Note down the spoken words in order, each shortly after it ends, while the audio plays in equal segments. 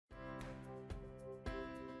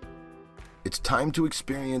It's time to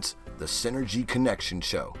experience the Synergy Connection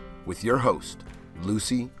Show with your host,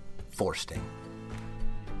 Lucy Forsting.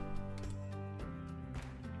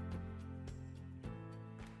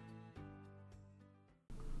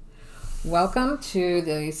 Welcome to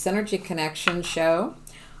the Synergy Connection Show,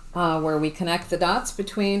 where we connect the dots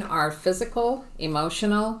between our physical,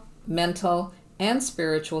 emotional, mental, and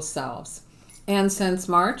spiritual selves. And since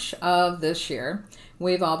March of this year,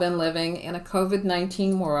 we've all been living in a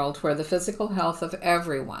COVID-19 world where the physical health of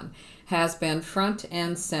everyone has been front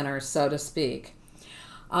and center, so to speak.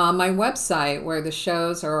 My website, where the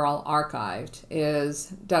shows are all archived,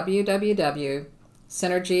 is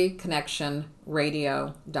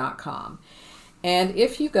www.synergyconnectionradio.com. And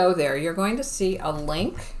if you go there, you're going to see a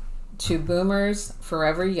link to Boomers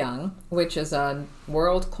Forever Young, which is a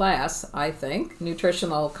world-class, I think,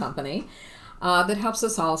 nutritional company that helps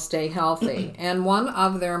us all stay healthy. And one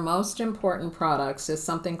of their most important products is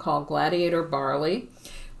something called Gladiator Barley,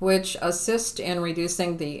 which assists in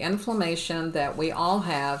reducing the inflammation that we all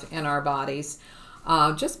have in our bodies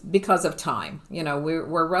just because of time. You know,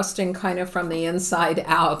 we're rusting kind of from the inside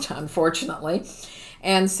out, unfortunately.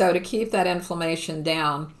 And so to keep that inflammation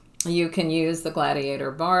down, you can use the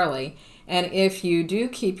Gladiator Barley. And if you do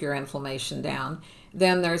keep your inflammation down,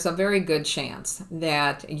 then there's a very good chance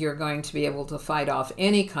that you're going to be able to fight off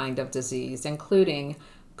any kind of disease, including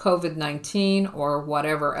COVID-19 or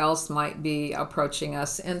whatever else might be approaching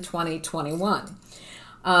us in 2021.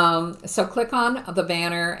 So click on the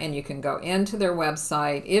banner and you can go into their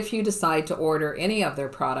website. If you decide to order any of their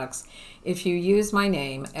products, if you use my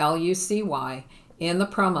name, Lucy, in the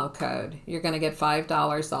promo code, you're going to get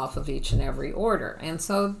 $5 off of each and every order. And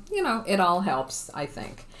so, you know, it all helps, I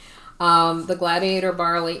think. The Gladiator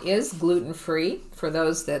Barley is gluten-free for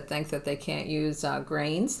those that think that they can't use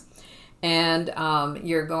grains. And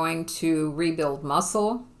you're going to rebuild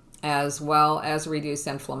muscle as well as reduce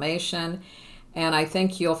inflammation. And I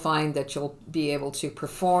think you'll find that you'll be able to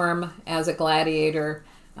perform as a gladiator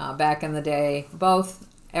back in the day, both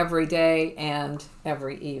every day and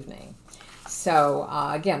every evening. So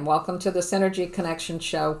again, welcome to the Synergy Connection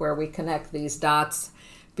Show, where we connect these dots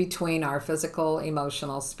between our physical,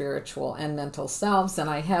 emotional, spiritual, and mental selves. And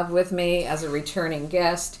I have with me as a returning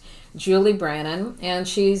guest, Julie Brannon, and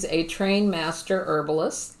she's a trained master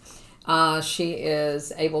herbalist. She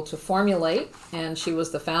is able to formulate, and she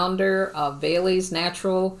was the founder of Bailey's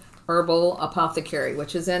Natural Herbal Apothecary,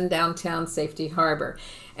 which is in downtown Safety Harbor.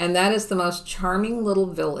 And that is the most charming little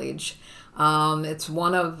village. It's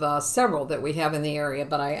one of several that we have in the area,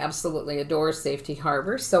 but I absolutely adore Safety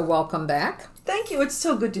Harbor. So welcome back. Thank you. It's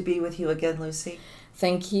so good to be with you again, Lucy.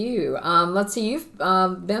 Thank you. Let's see, you've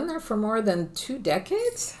been there for more than 2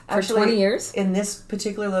 decades? Actually, 20 years? In this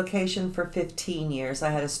particular location for 15 years.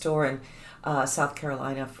 I had a store in South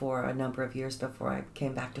Carolina for a number of years before I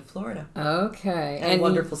came back to Florida. Okay. And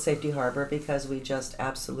wonderful Safety Harbor, because we just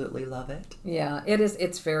absolutely love it. Yeah, it is.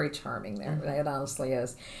 It's very charming there. Mm-hmm. It honestly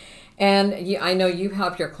is. And I know you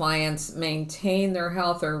help your clients maintain their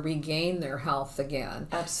health or regain their health again.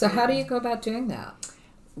 Absolutely. So how do you go about doing that?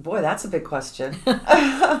 Boy, that's a big question.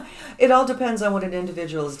 It all depends on what an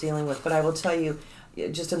individual is dealing with. But I will tell you,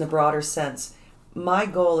 just in the broader sense, my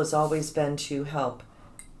goal has always been to help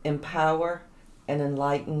empower and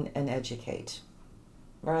enlighten and educate.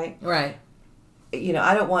 Right? Right. You know,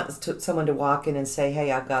 I don't want someone to walk in and say,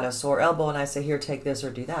 hey, I've got a sore elbow, and I say, here, take this or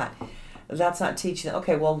do that. That's not teaching.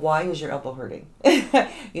 Okay, well, why is your elbow hurting?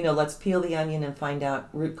 You know, let's peel the onion and find out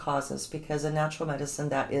root causes, because in natural medicine,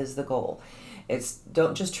 that is the goal. It's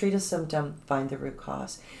don't just treat a symptom, find the root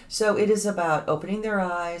cause. So it is about opening their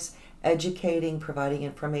eyes, educating, providing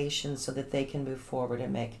information so that they can move forward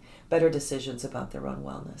and make better decisions about their own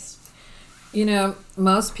wellness. You know,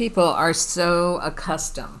 most people are so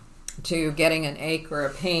accustomed to getting an ache or a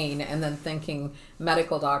pain and then thinking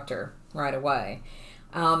medical doctor right away.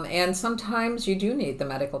 And sometimes you do need the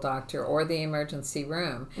medical doctor or the emergency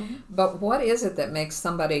room. Mm-hmm. But what is it that makes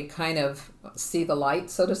somebody kind of see the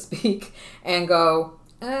light, so to speak, and go,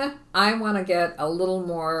 I want to get a little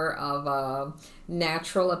more of a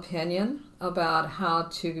natural opinion about how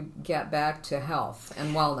to get back to health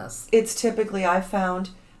and wellness? It's typically, I found,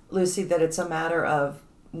 Lucy, that it's a matter of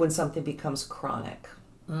when something becomes chronic.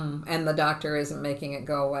 And the doctor isn't making it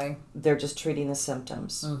go away. They're just treating the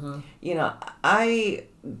symptoms. Mm-hmm. You know, I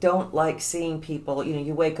don't like seeing people, you know,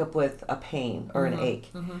 you wake up with a pain or an ache.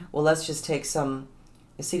 Mm-hmm. Well, let's just take some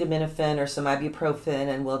acetaminophen or some ibuprofen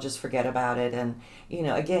and we'll just forget about it. And,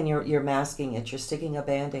 again, you're masking it. You're sticking a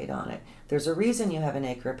Band-Aid on it. There's a reason you have an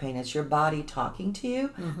ache or a pain. It's your body talking to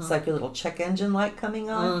you. It's like your little check engine light coming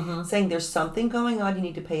on, saying there's something going on you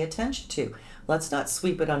need to pay attention to. Let's not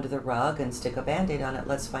sweep it under the rug and stick a Band-Aid on it.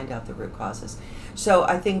 Let's find out the root causes. So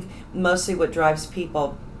I think mostly what drives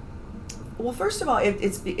people, well, first of all,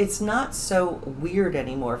 it's not so weird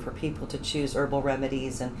anymore for people to choose herbal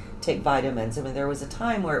remedies and take vitamins. I mean, there was a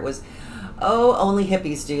time where it was, only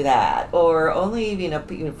hippies do that, or only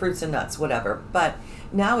fruits and nuts, whatever. But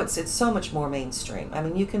now it's so much more mainstream. I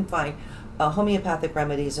mean, you can find homeopathic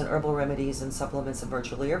remedies and herbal remedies and supplements in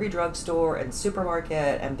virtually every drugstore and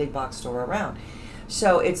supermarket and big box store around.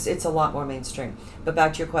 So it's a lot more mainstream. But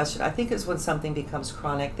back to your question, I think it's when something becomes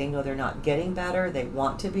chronic, they know they're not getting better, they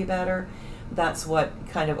want to be better. That's what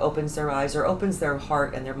kind of opens their eyes or opens their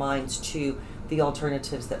heart and their minds to the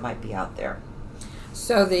alternatives that might be out there.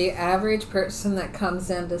 So the average person that comes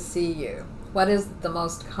in to see you, what is the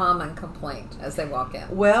most common complaint as they walk in?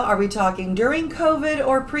 Well, are we talking during COVID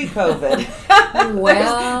or pre-COVID?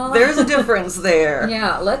 Well, there's a difference there.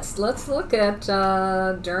 Yeah, let's look at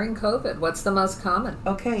during COVID. What's the most common?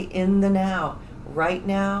 Okay, in the now. Right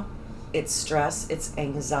now, it's stress, it's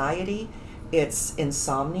anxiety, it's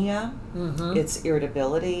insomnia, it's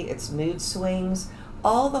irritability, it's mood swings,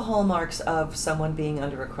 all the hallmarks of someone being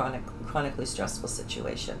under a chronically stressful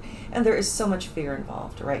situation. And there is so much fear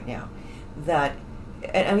involved right now that,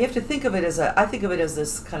 and you have to think of it I think of it as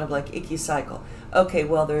this kind of like icky cycle. Okay,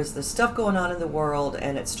 well, there's this stuff going on in the world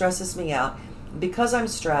and it stresses me out. Because I'm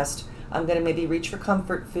stressed, I'm going to maybe reach for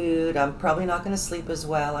comfort food. I'm probably not going to sleep as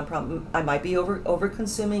well. I might be over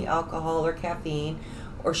consuming alcohol or caffeine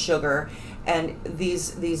or sugar. And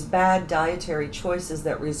these bad dietary choices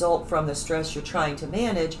that result from the stress you're trying to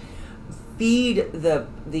manage feed the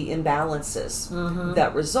imbalances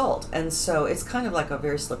that result. And so it's kind of like a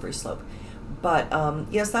very slippery slope. But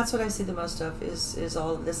yes, that's what I see the most of is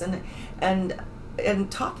all of this.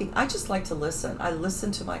 And talking, I just like to listen. I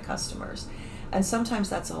listen to my customers. And sometimes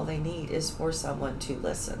that's all they need is for someone to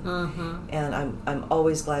listen. And I'm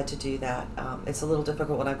always glad to do that. It's a little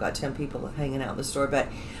difficult when I've got 10 people hanging out in the store, but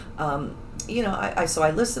so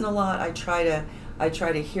I listen a lot. I try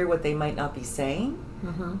to hear what they might not be saying.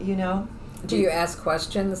 Do you ask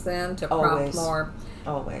questions then to prompt more?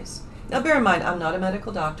 Always. Now, bear in mind, I'm not a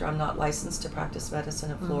medical doctor. I'm not licensed to practice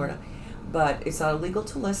medicine in Florida, but it's not illegal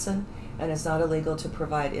to listen. And it's not illegal to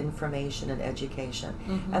provide information and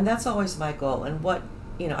education. And that's always my goal. And what,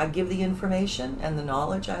 I give the information and the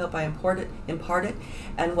knowledge. I hope I impart it.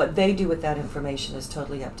 And what they do with that information is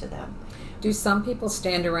totally up to them. Do some people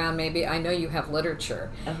stand around, maybe, I know you have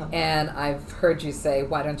literature, and I've heard you say,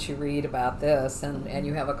 why don't you read about this? And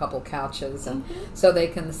you have a couple couches, and so they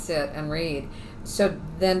can sit and read. So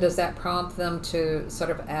then does that prompt them to sort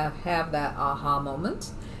of have that aha moment?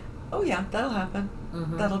 Oh yeah, that'll happen.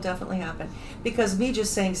 That'll definitely happen. Because me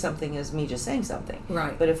just saying something is me just saying something.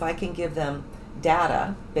 Right. But if I can give them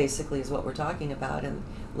data, basically is what we're talking about, and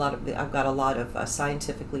I've got a lot of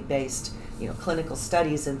scientifically based, clinical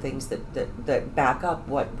studies and things that back up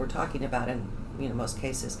what we're talking about in, most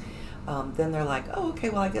cases. Then they're like, oh, okay,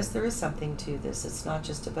 well, I guess there is something to this. It's not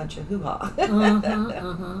just a bunch of hoo-ha.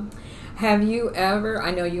 Have you ever,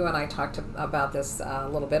 I know you and I talked about this a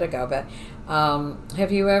little bit ago, but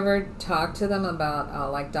have you ever talked to them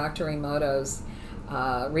about, like Dr. Emoto's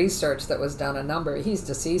research that was done he's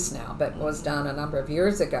deceased now, but was done a number of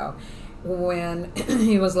years ago when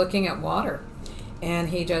he was looking at water. And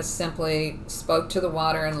he just simply spoke to the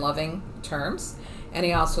water in loving terms. And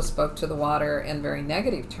he also spoke to the water in very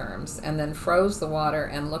negative terms and then froze the water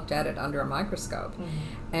and looked at it under a microscope.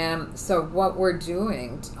 And so what we're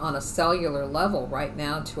doing on a cellular level right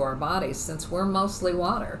now to our bodies, since we're mostly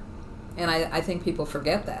water, and I think people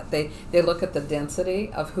forget that. They look at the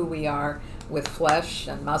density of who we are with flesh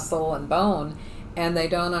and muscle and bone, and they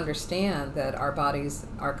don't understand that our bodies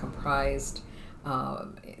are comprised,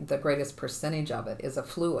 the greatest percentage of it is a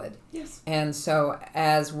fluid. Yes. And so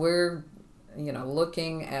as we're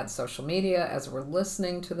looking at social media, as we're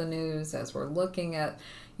listening to the news, as we're looking at,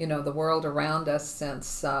 the world around us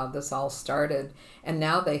since this all started. And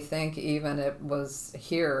now they think even it was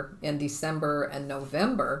here in December and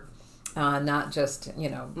November, not just,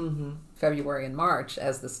 February and March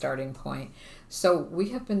as the starting point. So we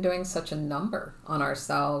have been doing such a number on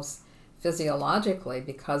ourselves physiologically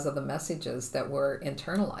because of the messages that we're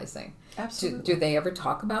internalizing. Absolutely. Do they ever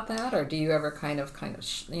talk about that, or do you ever kind of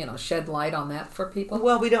shed light on that for people?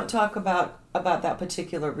 Well, we don't talk about that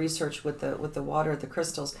particular research with the water, the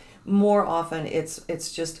crystals. More often,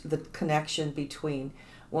 it's just the connection between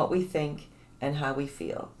what we think and how we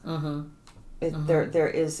feel. Mm-hmm. There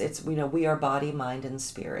is, it's, we are body, mind, and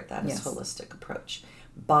spirit. That is holistic approach.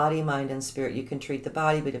 Body, mind, and spirit. You can treat the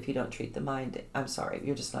body, but if you don't treat the mind, I'm sorry,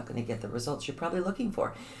 you're just not going to get the results you're probably looking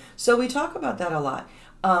for. So we talk about that a lot.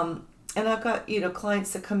 And I've got,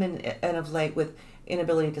 clients that come in and of late with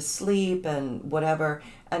inability to sleep and whatever.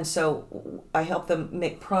 And so I help them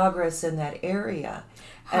make progress in that area.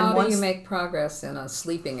 How do you make progress in a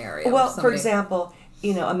sleeping area? Well, for example,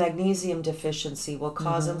 a magnesium deficiency will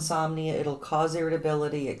cause insomnia. It'll cause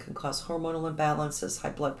irritability. It can cause hormonal imbalances, high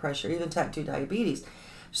blood pressure, even type 2 diabetes.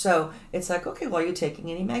 So it's like, okay, well, are you taking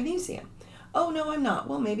any magnesium? Oh, no, I'm not.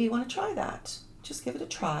 Well, maybe you want to try that. Just give it a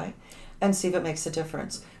try and see if it makes a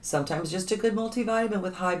difference. Sometimes just a good multivitamin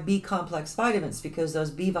with high B complex vitamins, because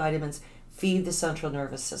those B vitamins feed the central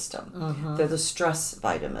nervous system. They're the stress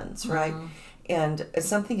vitamins, right? And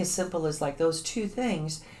something as simple as like those two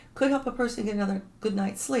things could help a person get another good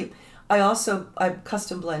night's sleep. I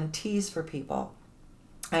custom blend teas for people.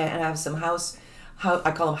 And I have some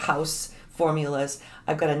I call them house formulas.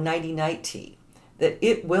 I've got a nighty-night tea that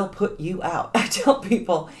it will put you out. I tell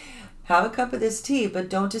people, have a cup of this tea, but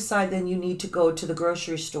don't decide then you need to go to the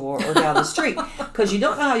grocery store or down the street, because you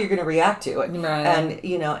don't know how you're going to react to it. Right.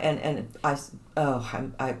 And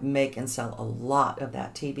I make and sell a lot of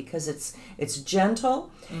that tea because it's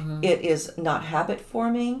gentle. It is not habit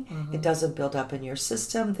forming. It doesn't build up in your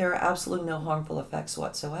system. There are absolutely no harmful effects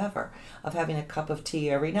whatsoever of having a cup of tea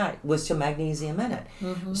every night with some magnesium in it.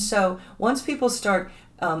 So once people start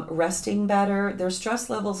resting better, their stress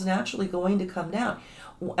level's naturally going to come down.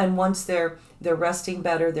 And once they're resting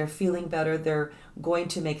better, they're feeling better, they're going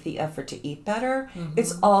to make the effort to eat better.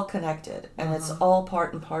 It's all connected, and it's all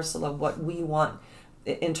part and parcel of what we want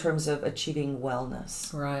in terms of achieving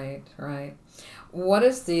wellness. Right. What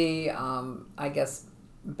is the,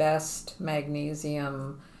 best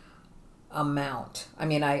magnesium amount? I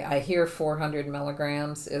mean, I hear 400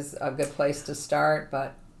 milligrams is a good place to start,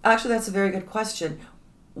 but... Actually, that's a very good question.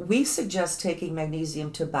 We suggest taking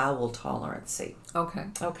magnesium to bowel tolerancy.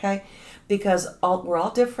 Okay? Because we're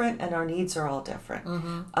all different and our needs are all different.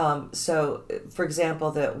 So, for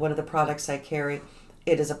example, one of the products I carry,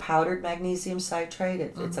 it is a powdered magnesium citrate.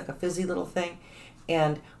 It's like a fizzy little thing.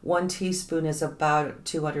 And 1 teaspoon is about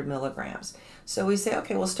 200 milligrams. So we say,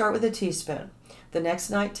 okay, we'll start with a teaspoon. The next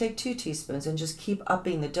night, take 2 teaspoons and just keep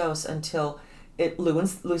upping the dose until it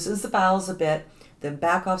loosens the bowels a bit. Then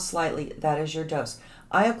back off slightly. That is your dose.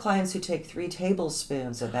 I have clients who take 3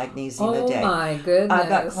 tablespoons of magnesium a day. Oh my goodness. I've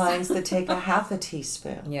got clients that take a half a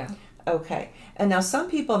teaspoon. Yeah. Okay. And now some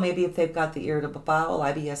people, maybe if they've got the irritable bowel,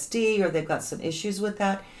 IBSD, or they've got some issues with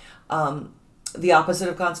that, the opposite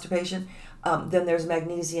of constipation, then there's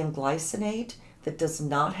magnesium glycinate that does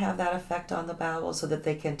not have that effect on the bowel, so that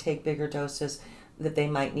they can take bigger doses that they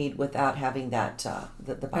might need without having that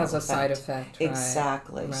the bowel as a effect. side effect.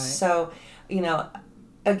 Exactly. Right. So,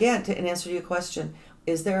 again, to answer your question,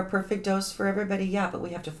 is there a perfect dose for everybody? Yeah, but we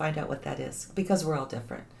have to find out what that is, because we're all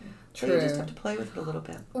different. True. So you just have to play with it a little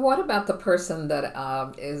bit. What about the person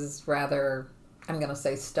that is rather, I'm going to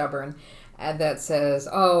say stubborn, and that says,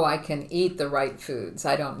 oh, I can eat the right foods.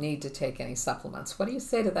 I don't need to take any supplements. What do you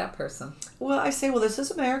say to that person? Well, I say, this is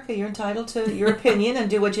America. You're entitled to your opinion and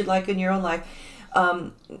do what you'd like in your own life.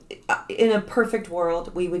 In a perfect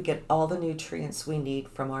world, we would get all the nutrients we need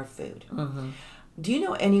from our food. Do you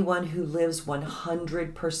know anyone who lives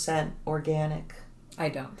 100% organic? I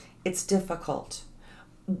don't. It's difficult.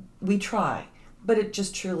 We try, but it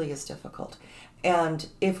just truly is difficult. And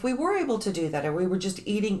if we were able to do that, or we were just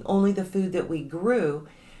eating only the food that we grew,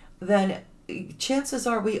 then chances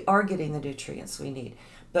are we are getting the nutrients we need.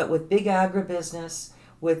 But with big agribusiness,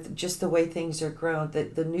 with just the way things are grown,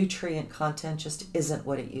 the nutrient content just isn't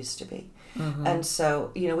what it used to be. And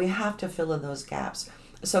so, we have to fill in those gaps.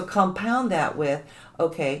 So compound that with,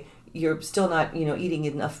 okay, you're still not, eating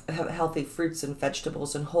enough healthy fruits and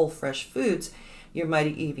vegetables and whole fresh foods. You might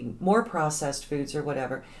be eating more processed foods or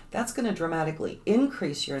whatever. That's going to dramatically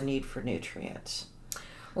increase your need for nutrients.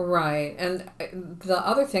 Right. And the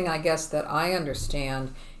other thing, I guess, that I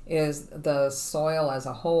understand is the soil as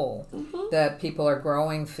a whole that people are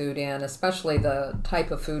growing food in, especially the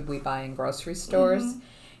type of food we buy in grocery stores,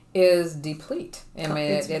 is deplete. I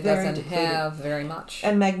mean, it doesn't have very much.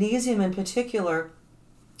 And magnesium in particular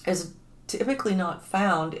is typically not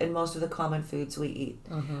found in most of the common foods we eat.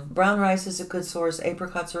 Brown rice is a good source.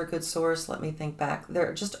 Apricots are a good source. Let me think back.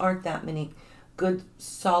 There just aren't that many good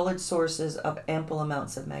solid sources of ample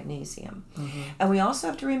amounts of magnesium. And we also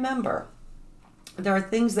have to remember there are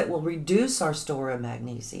things that will reduce our store of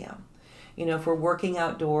magnesium. If we're working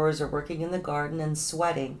outdoors or working in the garden and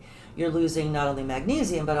sweating, you're losing not only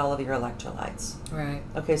magnesium, but all of your electrolytes. Right.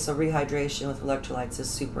 Okay, so rehydration with electrolytes is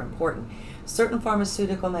super important. Certain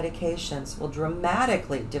pharmaceutical medications will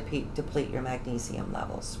dramatically deplete your magnesium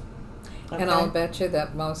levels. Okay? And I'll bet you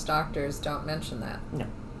that most doctors don't mention that. No.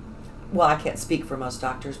 Well, I can't speak for most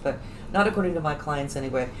doctors, but not according to my clients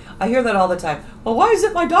anyway. I hear that all the time. Well, why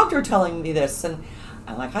isn't my doctor telling me this? And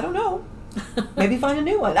I'm like, I don't know. Maybe find a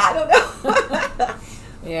new one. I don't know.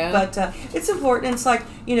 Yeah. But it's important. It's like,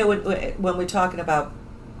 when we're talking about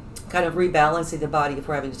kind of rebalancing the body if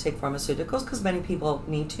we're having to take pharmaceuticals, because many people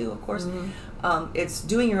need to, of course, it's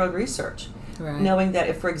doing your own research. Right. Knowing that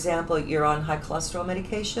if, for example, you're on high cholesterol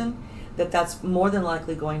medication, that's more than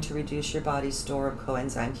likely going to reduce your body's store of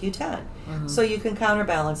coenzyme Q10. So you can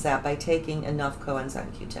counterbalance that by taking enough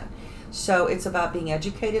coenzyme Q10. So it's about being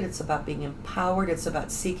educated, it's about being empowered, it's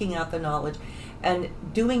about seeking out the knowledge and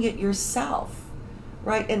doing it yourself,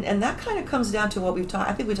 right? And that kind of comes down to what we've talked,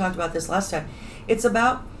 I think we talked about this last time. It's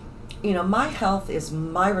about, my health is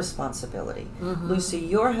my responsibility. Lucy,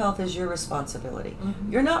 your health is your responsibility.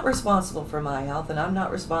 You're not responsible for my health, and I'm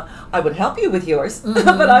not I would help you with yours,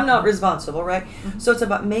 but I'm not responsible, right? So it's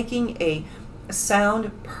about making a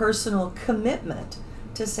sound personal commitment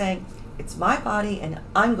to saying, it's my body and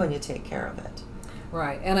I'm going to take care of it.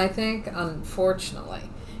 Right. And I think, unfortunately,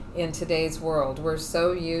 in today's world, we're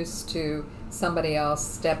so used to somebody else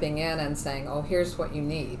stepping in and saying, oh, here's what you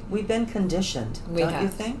need. We've been conditioned, don't you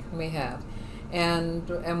think? We have.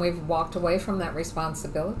 And we've walked away from that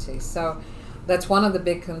responsibility. So that's one of the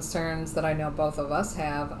big concerns that I know both of us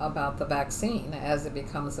have about the vaccine as it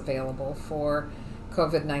becomes available for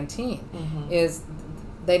COVID-19, is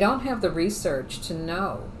they don't have the research to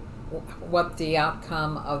know what the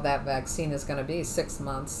outcome of that vaccine is going to be 6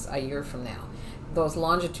 months, a year from now. Those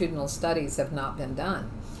longitudinal studies have not been done.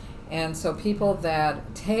 And so people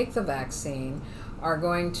that take the vaccine are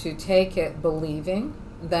going to take it believing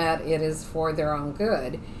that it is for their own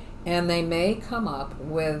good, and they may come up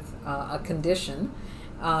with a condition,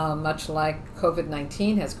 much like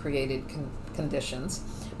COVID-19 has created conditions,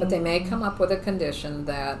 but they may come up with a condition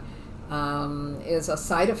that is a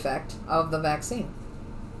side effect of the vaccine.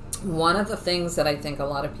 One of the things that I think a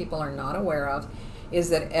lot of people are not aware of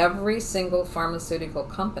is that every single pharmaceutical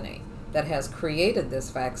company that has created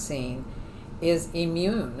this vaccine is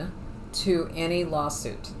immune to any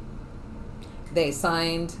lawsuit. They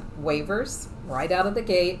signed waivers right out of the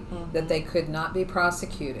gate that they could not be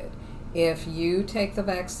prosecuted. If you take the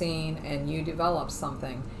vaccine and you develop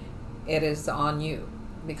something, it is on you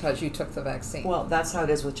because you took the vaccine. Well, that's how it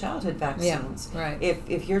is with childhood vaccines. Yeah, right.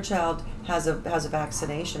 If your child has a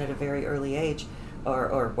vaccination at a very early age,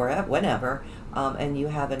 or whenever, and you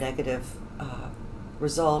have a negative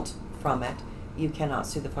result from it, you cannot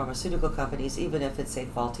sue the pharmaceutical companies, even if it's a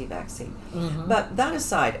faulty vaccine. But that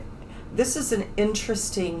aside, this is an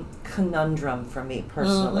interesting conundrum for me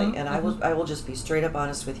personally, and I will just be straight up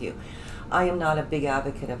honest with you. I am not a big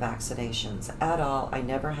advocate of vaccinations at all. I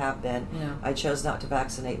never have been. No. I chose not to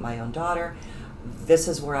vaccinate my own daughter. This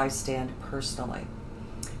is where I stand personally.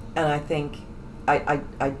 And I think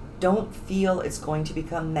I don't feel it's going to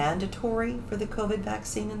become mandatory for the COVID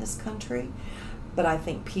vaccine in this country, but I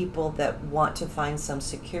think people that want to find some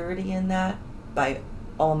security in that, by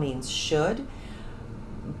all means should.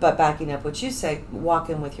 But backing up what you say, walk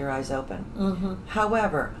in with your eyes open.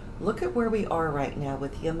 However, look at where we are right now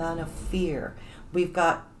with the amount of fear. We've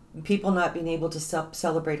got people not being able to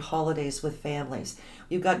celebrate holidays with families.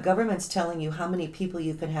 You've got governments telling you how many people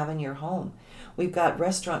you can have in your home. We've got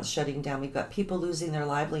restaurants shutting down. We've got people losing their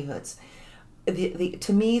livelihoods.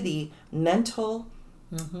 To me, the mental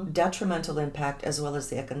detrimental impact as well as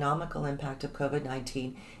the economical impact of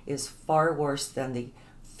COVID-19 is far worse than the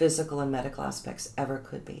physical and medical aspects ever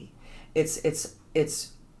could be. It's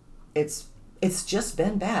just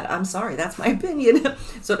been bad. I'm sorry, that's my opinion.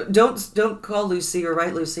 So don't call Lucy or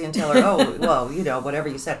write Lucy and tell her, oh, well, whatever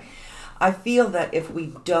you said. I feel that if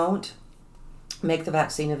we don't make the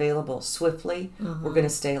vaccine available swiftly, we're going to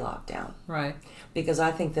stay locked down. Right. Because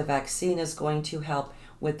I think the vaccine is going to help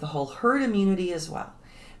with the whole herd immunity as well.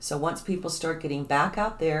 So once people start getting back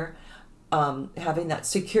out there, having that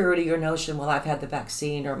security or notion, well, I've had the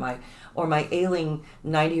vaccine, or my ailing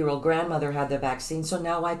 90-year-old grandmother had the vaccine, so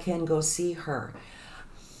now I can go see her.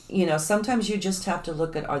 Sometimes you just have to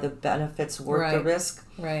look at, are the benefits worth the risk?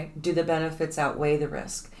 Right. Do the benefits outweigh the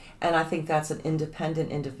risk? And I think that's an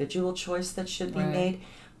independent individual choice that should be made.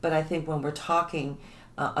 But I think when we're talking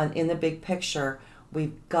in the big picture,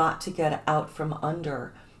 we've got to get out from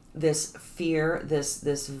under this fear,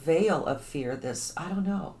 this veil of fear, this, I don't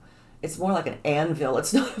know. it's more like an anvil.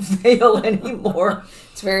 It's not a veil anymore.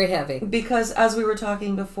 It's very heavy. Because as we were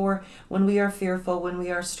talking before, when we are fearful, when we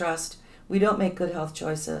are stressed, we don't make good health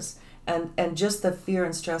choices. And just the fear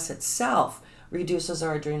and stress itself reduces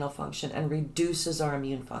our adrenal function and reduces our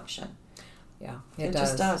immune function. Yeah, it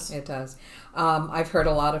just does. It does. I've heard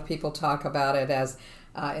a lot of people talk about it as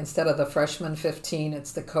instead of the freshman 15,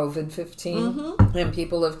 it's the COVID 15. Mm-hmm. And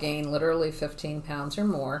people have gained literally 15 pounds or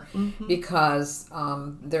more because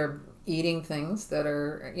they're eating things that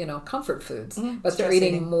are, comfort foods, but they're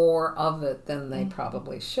eating more of it than they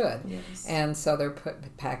probably should. Yes. And so they're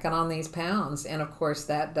packing on these pounds. And of course,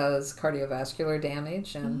 that does cardiovascular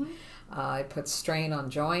damage and it puts strain on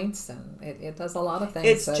joints, and it does a lot of things.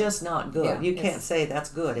 It's just not good. Yeah, you can't say that's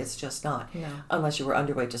good. It's just not. No. Unless you were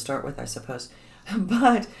underweight to start with, I suppose.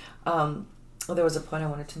 But there was a point I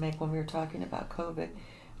wanted to make when we were talking about COVID.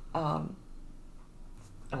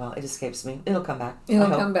 Well, it escapes me. It'll come back. It'll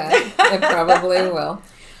come back. It probably will.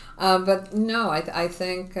 But no, I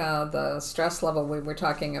think the stress level, we were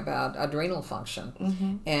talking about adrenal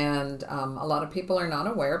function. And a lot of people are not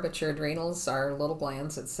aware, but your adrenals are little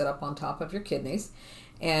glands that sit up on top of your kidneys,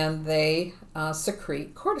 and they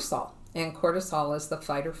secrete cortisol. And cortisol is the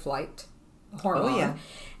fight or flight hormone. Oh, yeah.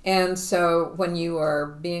 And so when you are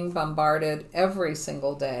being bombarded every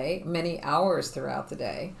single day, many hours throughout the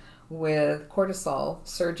day, with cortisol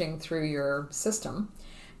surging through your system,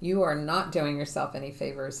 you are not doing yourself any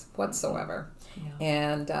favors whatsoever.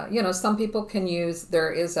 Yeah. And, some people can use,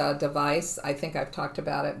 there is a device, I think I've talked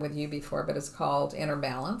about it with you before, but it's called Inner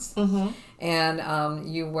Balance.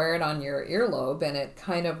 And you wear it on your earlobe, and it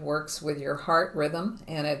kind of works with your heart rhythm,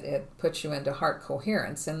 and it puts you into heart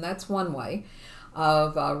coherence. And that's one way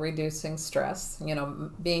of reducing stress,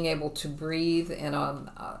 being able to breathe in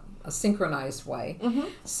a synchronized way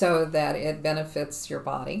so that it benefits your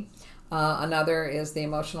body. Another is the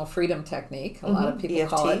emotional freedom technique. A lot of people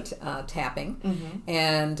call it tapping.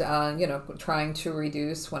 And, trying to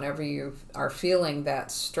reduce whenever you are feeling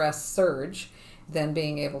that stress surge, then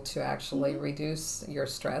being able to actually reduce your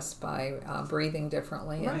stress by breathing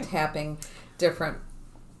differently and tapping different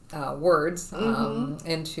words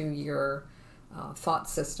into your thought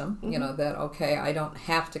system, that, okay, I don't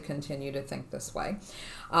have to continue to think this way.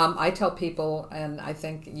 I tell people, and I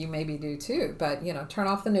think you maybe do too, but, turn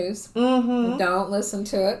off the news. Don't listen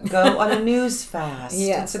to it. Go on a news fast.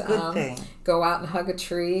 Yes, it's a good thing. Go out and hug a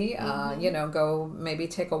tree. Go maybe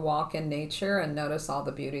take a walk in nature and notice all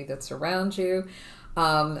the beauty that's around you.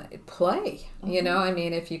 Play,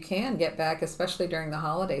 if you can get back, especially during the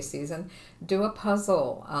holiday season, do a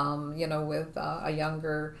puzzle, with a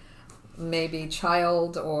younger maybe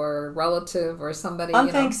child or relative or somebody. On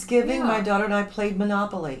Thanksgiving, my daughter and I played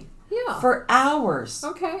Monopoly. Yeah. For hours.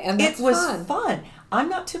 Okay, and that's it was fun. I'm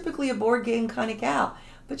not typically a board game kind of gal,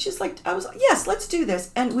 but she's like, I was like, yes, let's do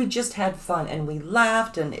this. And we just had fun, and we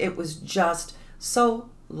laughed, and it was just so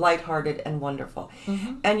lighthearted and wonderful.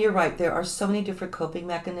 And you're right, there are so many different coping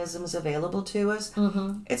mechanisms available to us.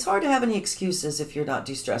 It's hard to have any excuses if you're not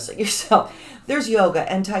de-stressing yourself. There's yoga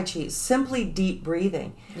and Tai Chi, simply deep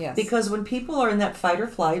breathing. Yes. Because when people are in that fight or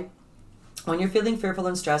flight, when you're feeling fearful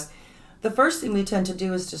and stressed, the first thing we tend to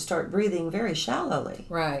do is to start breathing very shallowly.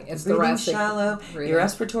 Right. It's breathing thoracic shallow, breathing. Your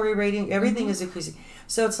respiratory rating, everything is increasing.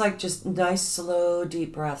 So it's like just nice, slow,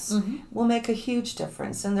 deep breaths will make a huge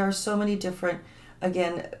difference. And there are so many different,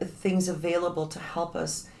 again, things available to help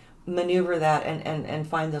us maneuver that and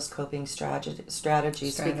find those coping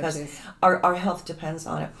strategies because our health depends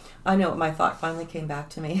on it. I know my thought finally came back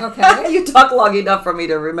to me. Okay. You talk long enough for me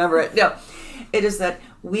to remember it. No, it is that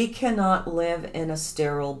we cannot live in a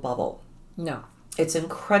sterile bubble. No. It's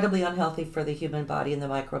incredibly unhealthy for the human body and the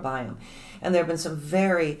microbiome. And there have been some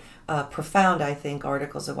very profound, I think,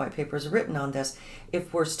 articles and white papers written on this.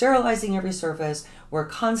 If we're sterilizing every surface, we're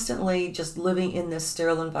constantly just living in this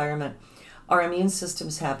sterile environment, our immune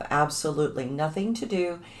systems have absolutely nothing to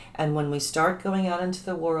do. And when we start going out into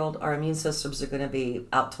the world, our immune systems are going to be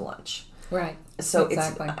out to lunch. Right. So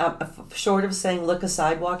exactly. It's short of saying lick a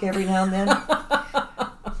sidewalk every now and then.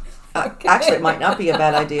 Actually, it might not be a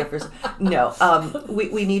bad idea for. No,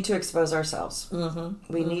 we need to expose ourselves.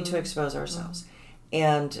 We need to expose ourselves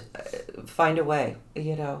and find a way.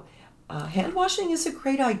 Hand washing is a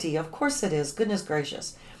great idea. Of course it is. Goodness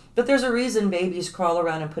gracious. But there's a reason babies crawl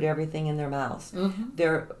around and put everything in their mouths.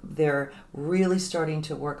 They're really starting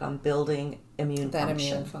to work on building immune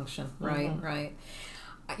function. Right, right.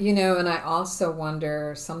 And I also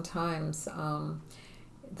wonder sometimes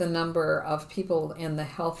the number of people in the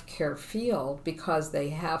healthcare field, because they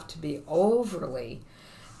have to be overly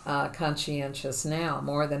conscientious now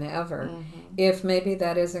more than ever, if maybe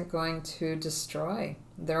that isn't going to destroy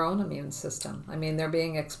their own immune system. I mean, they're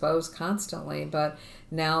being exposed constantly, but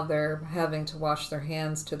now they're having to wash their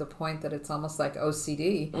hands to the point that it's almost like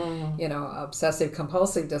OCD, obsessive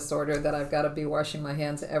compulsive disorder, that I've got to be washing my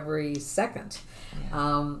hands every second.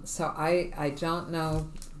 Yeah. So I don't know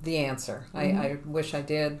the answer. I wish I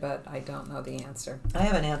did, but I don't know the answer. I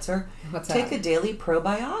have an answer. What's that? Take a daily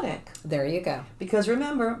probiotic. There you go. Because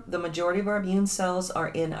remember, the majority of our immune cells are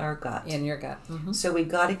in our gut. In your gut. Mm-hmm. So we've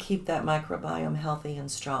got to keep that microbiome healthy and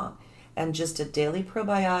strong. And just a daily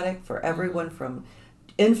probiotic for everyone from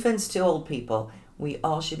infants to old people. We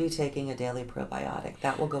all should be taking a daily probiotic.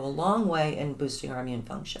 That will go a long way in boosting our immune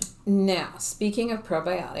function. Now, speaking of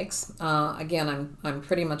probiotics, again, I'm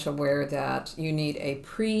pretty much aware that you need a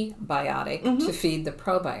prebiotic to feed the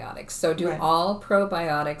probiotics. So do all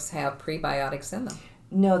probiotics have prebiotics in them?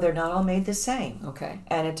 No, they're not all made the same. Okay.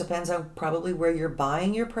 And it depends on probably where you're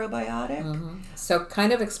buying your probiotic. Mm-hmm. So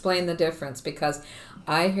kind of explain the difference, because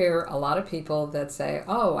I hear a lot of people that say,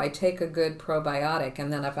 oh, I take a good probiotic,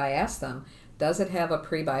 and then if I ask them, does it have a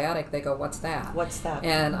prebiotic? They go, what's that? What's that?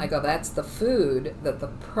 And I go, that's the food that the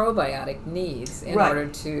probiotic needs in order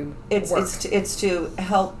to work. It's to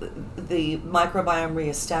help the microbiome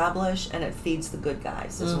reestablish, and it feeds the good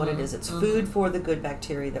guys, is what it is. It's food for the good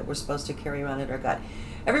bacteria that we're supposed to carry around in our gut.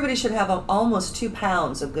 Everybody should have almost 2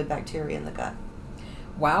 pounds of good bacteria in the gut.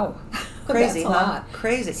 Wow. Crazy, That's a lot.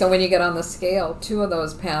 Crazy. So when you get on the scale, 2 of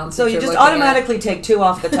those pounds. So you just automatically take 2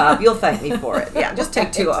 off the top. You'll thank me for it. Yeah, just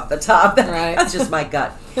take 2 off the top. Right. That's just my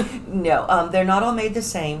gut. No, they're not all made the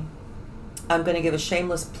same. I'm going to give a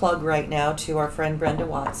shameless plug right now to our friend Brenda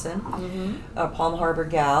Watson, a Palm Harbor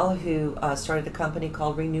gal who started a company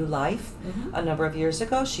called Renew Life a number of years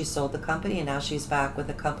ago. She sold the company, and now she's back with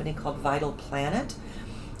a company called Vital Planet.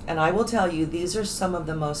 And I will tell you, these are some of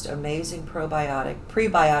the most amazing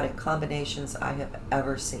prebiotic combinations I have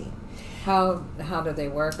ever seen. How do they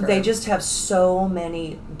work? They just have so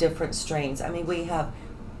many different strains. I mean, we have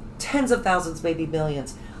tens of thousands, maybe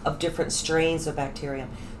millions of different strains of bacterium.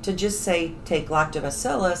 To just say take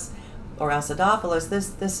lactobacillus or acidophilus,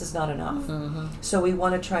 this is not enough. So we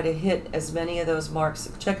want to try to hit as many of those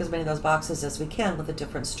marks, check as many of those boxes as we can with the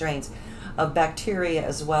different strains of bacteria,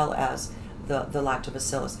 as well as the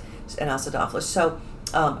lactobacillus and acidophilus. So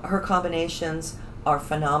her combinations are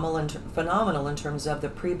phenomenal in terms of the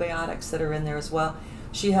prebiotics that are in there as well.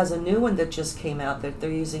 She has a new one that just came out that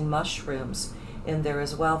they're using mushrooms in there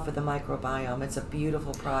as well for the microbiome. It's a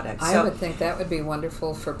beautiful product. I would think that would be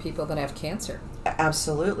wonderful for people that have cancer.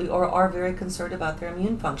 Absolutely, or are very concerned about their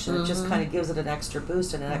immune function. It just kind of gives it an extra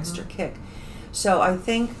boost and an extra kick. So I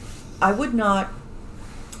think I would not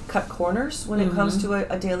cut corners when it comes to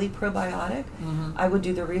a daily probiotic. I would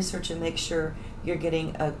do the research and make sure you're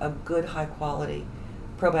getting a good, high quality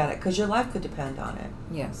probiotic, because your life could depend on it.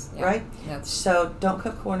 Yes. Yeah. Right? So don't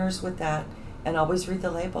cut corners with that, and always read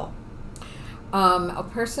the label. A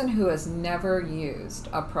person who has never used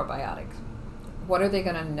a probiotic, what are they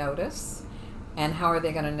going to notice, and how are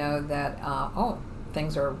they going to know that,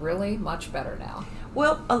 things are really much better now?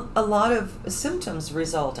 Well, a lot of symptoms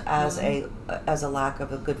result as a lack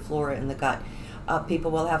of a good flora in the gut.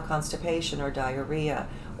 People will have constipation or diarrhea,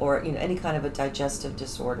 or any kind of a digestive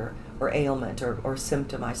disorder or ailment or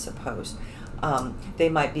symptom, I suppose. They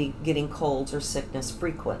might be getting colds or sickness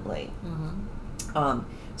frequently.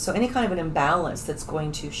 So any kind of an imbalance that's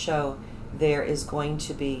going to show there is going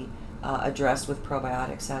to be addressed with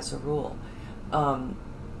probiotics as a rule.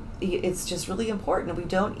 It's just really important. We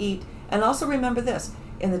don't eat. And also remember this,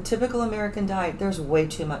 in the typical American diet, there's way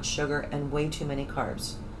too much sugar and way too many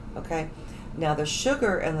carbs, okay? Now the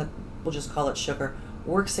sugar, we'll just call it sugar,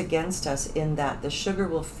 works against us in that the sugar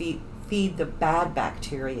will feed the bad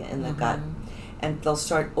bacteria in the gut, and they'll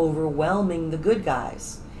start overwhelming the good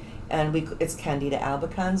guys. And it's Candida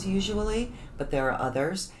albicans usually, but there are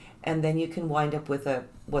others. And then you can wind up with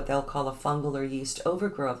what they'll call a fungal or yeast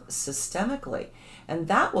overgrowth systemically, and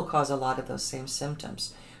that will cause a lot of those same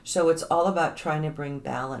symptoms. So it's all about trying to bring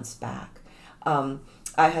balance back. I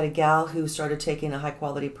had a gal who started taking a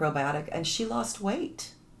high-quality probiotic, and she lost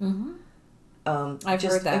weight. I've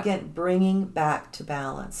heard that. Again, bringing back to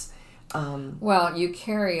balance. Well, you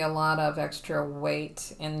carry a lot of extra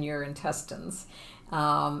weight in your intestines,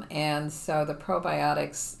 and so the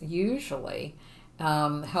probiotics usually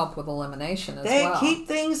help with elimination as well. They keep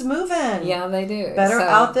things moving. Yeah, they do. Better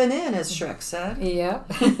out than in, as Shrek said.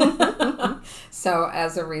 Yep. So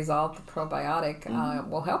as a result, the probiotic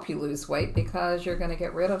will help you lose weight, because you're going to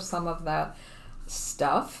get rid of some of that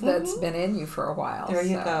stuff that's been in you for a while. There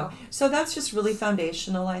you go. So that's just really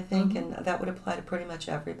foundational, I think, and that would apply to pretty much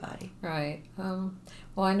everybody. Right. Well,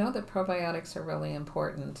 I know that probiotics are really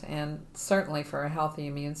important, and certainly for a healthy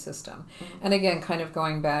immune system. And again, kind of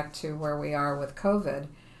going back to where we are with COVID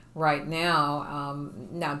right now.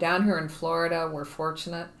 Now, down here in Florida, we're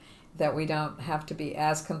fortunate that we don't have to be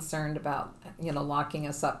as concerned about, locking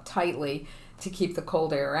us up tightly to keep the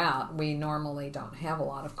cold air out. We normally don't have a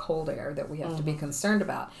lot of cold air that we have to be concerned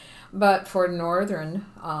about. But for northern,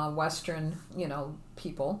 western,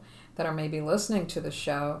 people that are maybe listening to the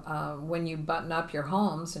show, when you button up your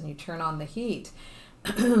homes and you turn on the heat,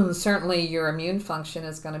 certainly your immune function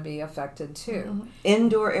is going to be affected too.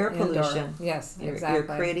 Indoor air pollution. Yes, exactly.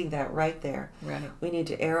 You're creating that right there. Right. We need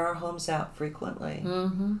to air our homes out frequently.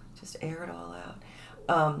 Just air it all out.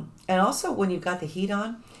 And also, when you've got the heat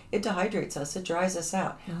on, it dehydrates us. It dries us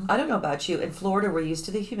out. I don't know about you. In Florida, we're used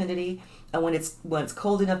to the humidity, and when it's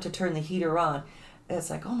cold enough to turn the heater on, it's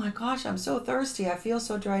like, oh my gosh, I'm so thirsty. I feel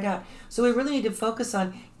so dried out. So we really need to focus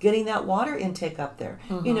on getting that water intake up there.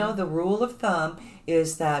 The rule of thumb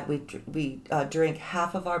is that we drink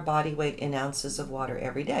half of our body weight in ounces of water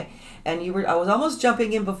every day. And I was almost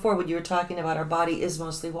jumping in before when you were talking about our body is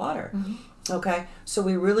mostly water. Okay, so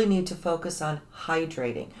we really need to focus on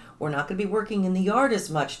hydrating. We're not going to be working in the yard as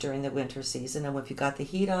much during the winter season, and if you got the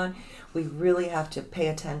heat on, we really have to pay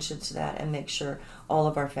attention to that and make sure all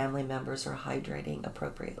of our family members are hydrating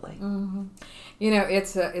appropriately.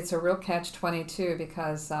 It's a real catch-22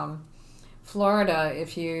 because Florida,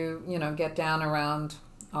 if you get down around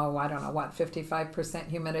 55%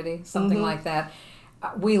 humidity, something like that.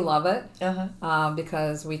 We love it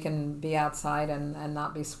because we can be outside and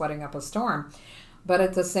not be sweating up a storm. But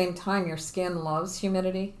at the same time, your skin loves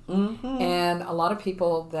humidity. And a lot of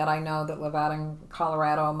people that I know that live out in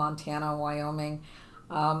Colorado, Montana, Wyoming,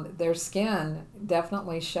 their skin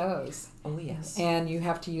definitely shows. Oh, yes. And you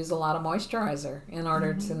have to use a lot of moisturizer in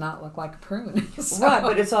order to not look like a prune. Right,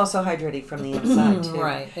 but it's also hydrating from the inside, too.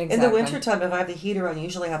 Right, exactly. In the wintertime, if I have the heater on, I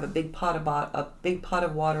usually have a big pot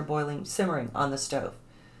of water boiling, simmering on the stove,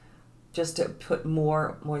 just to put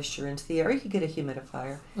more moisture into the air. You could get a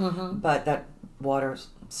humidifier, but that water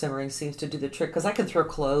simmering seems to do the trick, because I can throw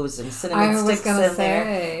cloves and cinnamon sticks in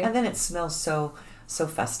there, and then it smells so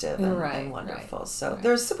festive and wonderful. Right, so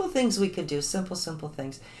there's simple things we could do, simple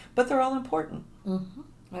things, but they're all important.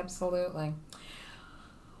 Absolutely.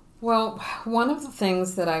 Well, one of the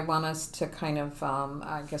things that I want us to kind of,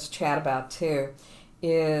 chat about too,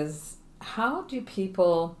 is how do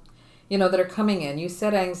people, that are coming in, you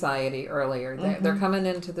said anxiety earlier, they're coming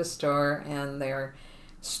into the store and they're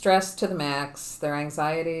stressed to the max, their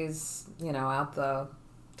anxiety's, out the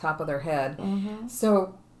top of their head.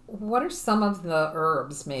 So what are some of the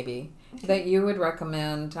herbs maybe that you would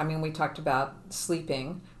recommend? I mean, we talked about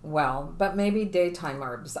sleeping well, but maybe daytime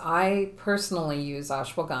herbs. I personally use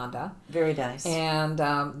ashwagandha. Very nice. And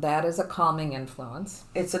that is a calming influence.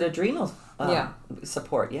 It's an adrenal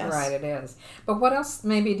support, yes. Right, it is. But what else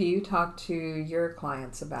maybe do you talk to your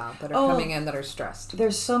clients about that are coming in that are stressed?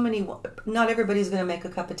 There's so many. Not everybody's going to make a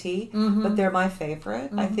cup of tea, but they're my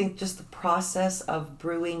favorite. I think just the process of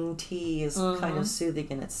brewing tea is kind of soothing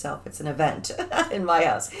in itself. It's an event in my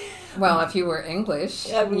house. Well, if you were English,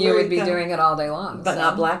 you would be doing it all day long. But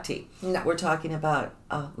not black tea. No. We're talking about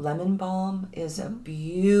lemon balm is a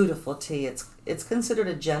beautiful tea. It's considered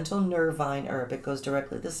a gentle nervine herb. It goes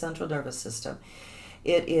directly to the central nervous system.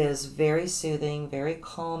 It is very soothing, very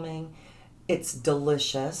calming. It's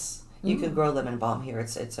delicious. You can grow lemon balm here.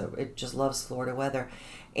 It just loves Florida weather,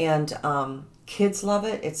 and kids love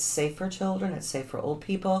it. It's safe for children. It's safe for old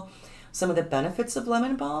people. Some of the benefits of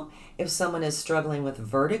lemon balm: if someone is struggling with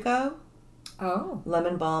vertigo,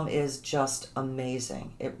 lemon balm is just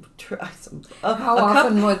amazing. How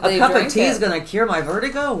often would they drink it? A cup of tea is going to cure my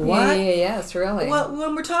vertigo? What? Yes, really. Well,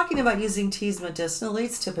 when we're talking about using teas medicinally,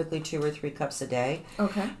 it's typically 2 or 3 cups a day.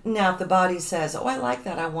 Okay. Now, if the body says, I like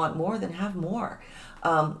that, I want more, then have more.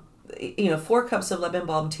 4 cups of lemon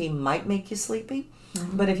balm tea might make you sleepy.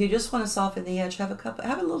 But if you just want to soften the edge, have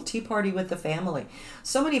a little tea party with the family.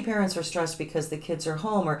 So many parents are stressed because the kids are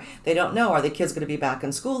home, or they don't know, are the kids going to be back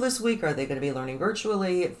in school this week? Are they going to be learning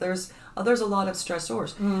virtually? There's a lot of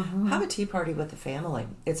stressors. Have a tea party with the family.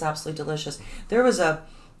 It's absolutely delicious. There was I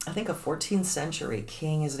think a 14th century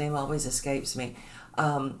king, his name always escapes me,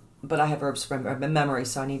 but I have herbs from memory,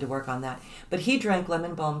 so I need to work on that. But he drank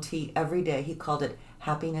lemon balm tea every day. He called it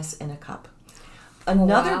happiness in a cup.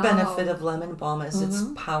 Another benefit of lemon balm is it's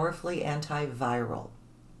powerfully antiviral.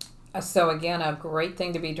 So again, a great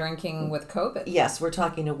thing to be drinking with COVID. Yes, we're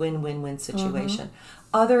talking a win-win-win situation.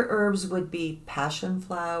 Other herbs would be passion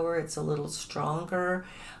flower. It's a little stronger.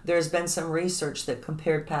 There's been some research that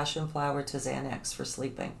compared passion flower to Xanax for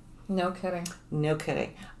sleeping. No kidding. No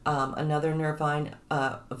kidding. Another nervine,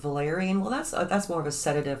 valerian. Well, that's more of a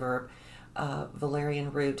sedative herb.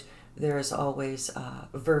 Valerian root. There's always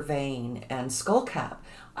vervain and skullcap.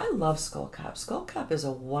 I love skullcap. Skullcap is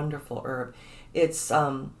a wonderful herb. It's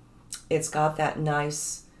got that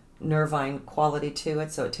nice nervine quality to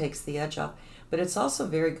it, so it takes the edge off. But it's also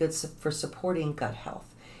very good for supporting gut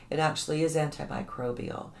health. It actually is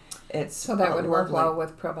antimicrobial. So that would work well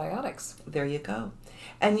with probiotics. There you go.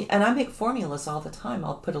 And I make formulas all the time.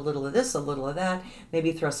 I'll put a little of this, a little of that,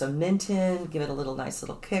 maybe throw some mint in, give it a nice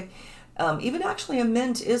little kick. Even actually a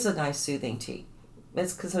mint is a nice soothing tea.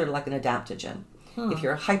 It's considered like an adaptogen. If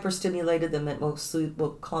you're hyperstimulated, the mint will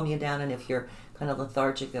calm you down, and if you're kind of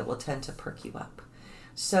lethargic, it will tend to perk you up.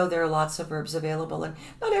 So there are lots of herbs available, and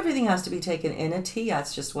not everything has to be taken in a tea.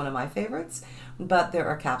 That's just one of my favorites. But there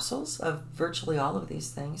are capsules of virtually all of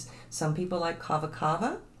these things. Some people like kava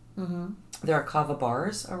kava. There are kava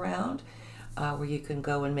bars around where you can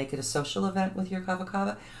go and make it a social event with your kava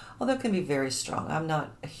kava, although it can be very strong. I'm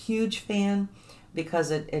not a huge fan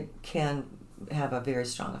because it can have a very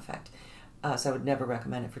strong effect. So I would never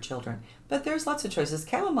recommend it for children. But there's lots of choices.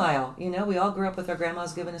 Chamomile, we all grew up with our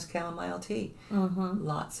grandmas giving us chamomile tea.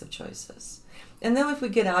 Lots of choices. And then if we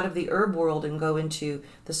get out of the herb world and go into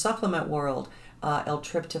the supplement world,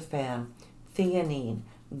 L-tryptophan, theanine,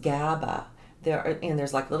 GABA,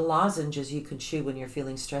 there's like little lozenges you can chew when you're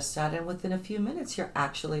feeling stressed out, and within a few minutes you're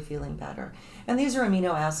actually feeling better. And these are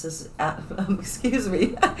amino acids, amino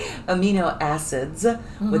acids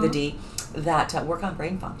with a D that work on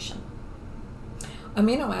brain function.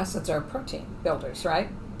 Amino acids are protein builders, right?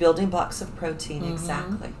 Building blocks of protein,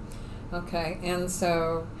 exactly. Okay, and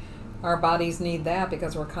so our bodies need that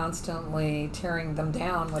because we're constantly tearing them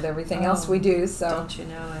down with everything else we do. So don't you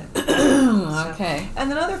know it? Okay. And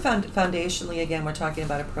then foundationally, again, we're talking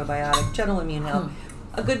about a probiotic, general immune health,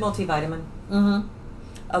 a good multivitamin,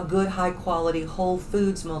 a good high-quality whole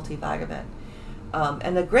foods multivitamin.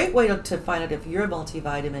 And a great way to find out if your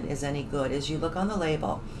multivitamin is any good is you look on the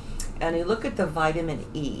label and you look at the vitamin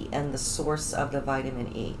E and the source of the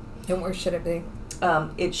vitamin E. And where should it be?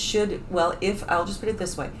 It should, I'll just put it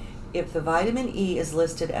this way. If the vitamin E is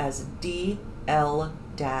listed as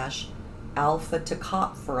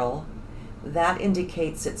DL-alpha-tocopherol, that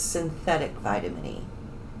indicates it's synthetic vitamin E.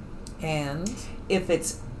 And if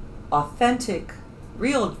it's authentic,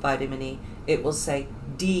 real vitamin E, it will say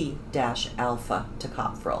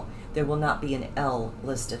D-alpha-tocopherol. There will not be an L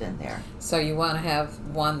listed in there. So you want to have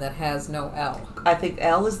one that has no L. I think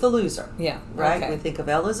L is the loser. Yeah. Right? Okay. We think of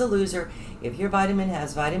L as a loser. If your vitamin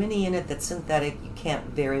has vitamin E in it that's synthetic, you can't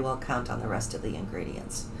very well count on the rest of the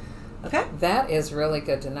ingredients. Okay? That is really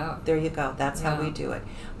good to know. There you go. That's how we do it.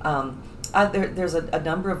 There's a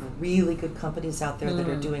number of really good companies out there that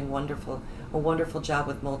are doing a wonderful job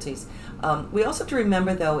with multis. We also have to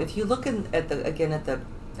remember, though, if you look at the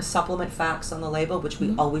supplement facts on the label, which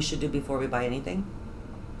we always should do before we buy anything,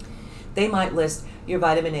 they might list your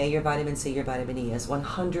vitamin A, your vitamin C, your vitamin E as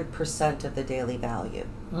 100% of the daily value.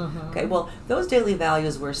 Okay, well, those daily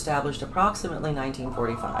values were established approximately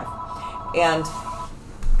 1945,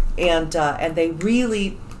 and they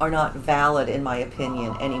really are not valid, in my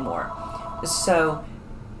opinion, anymore. So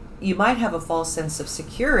you might have a false sense of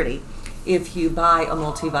security if you buy a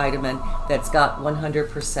multivitamin that's got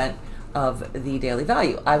 100% of the daily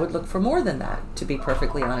value. I would look for more than that, to be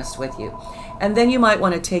perfectly honest with you. And then you might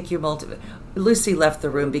want to take your Lucy left the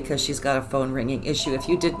room because she's got a phone ringing issue. If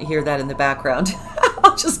you didn't hear that in the background,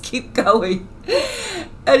 I'll just keep going.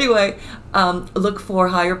 Anyway, look for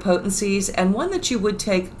higher potencies and one that you would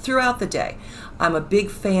take throughout the day. I'm a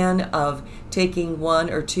big fan of taking 1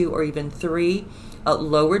 or 2 or even 3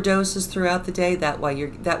 lower doses throughout the day. That way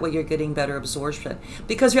you're getting better absorption.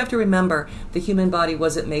 Because you have to remember, the human body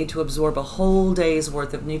wasn't made to absorb a whole day's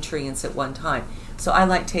worth of nutrients at one time. So I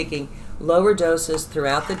like taking lower doses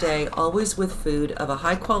throughout the day, always with food of a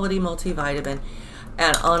high quality multivitamin.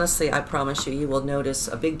 And honestly, I promise you will notice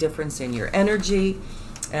a big difference in your energy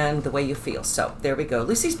and the way you feel. So there we go.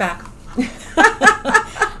 Lucy's back.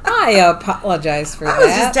 I apologize for that. I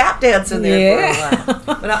was just tap dancing there for a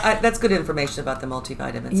while. But that's good information about the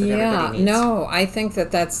multivitamins that everybody needs. No, I think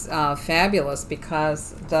that's fabulous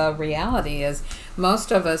because the reality is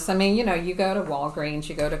most of us, you go to Walgreens,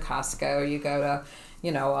 you go to Costco, you go to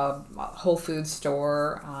a Whole Foods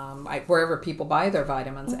store, wherever people buy their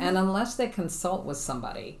vitamins. And unless they consult with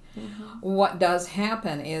somebody, what does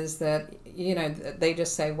happen is that, they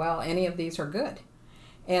just say, well, any of these are good.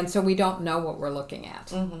 And so we don't know what we're looking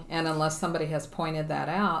at. And unless somebody has pointed that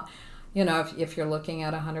out, if you're looking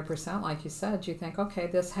at 100%, like you said, you think, okay,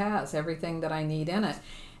 this has everything that I need in it.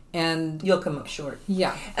 And you'll come up short.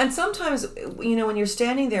 Yeah. And sometimes, when you're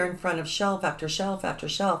standing there in front of shelf after shelf after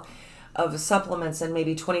shelf of supplements and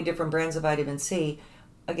maybe 20 different brands of vitamin C,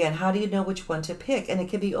 again, how do you know which one to pick? And it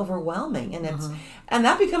can be overwhelming, and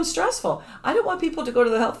that becomes stressful. I don't want people to go to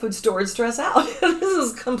the health food store and stress out. This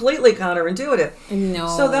is completely counterintuitive. No.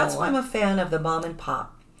 So that's why I'm a fan of the mom and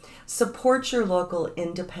pop. Support your local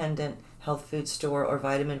independent health food store or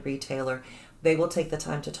vitamin retailer. They will take the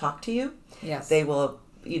time to talk to you. Yes. They will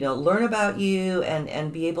learn about you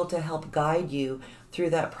and be able to help guide you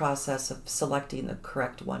through that process of selecting the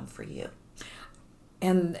correct one for you.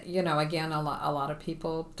 And, again, a lot of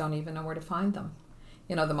people don't even know where to find them.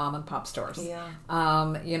 The mom and pop stores.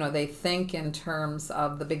 Yeah. They think in terms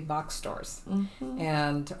of the big box stores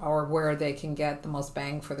or where they can get the most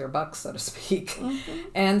bang for their buck, so to speak.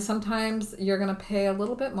 And sometimes you're going to pay a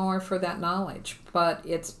little bit more for that knowledge, but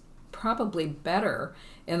it's probably better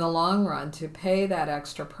in the long run to pay that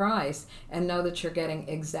extra price and know that you're getting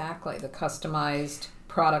exactly the customized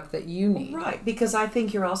product that you need. Right, because I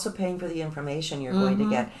think you're also paying for the information you're going to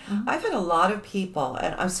get. I've had a lot of people,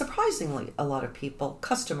 and surprisingly a lot of people,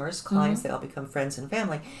 customers, clients, they all become friends and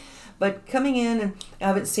family, but coming in and I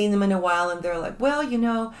haven't seen them in a while and they're like, well,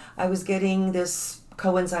 I was getting this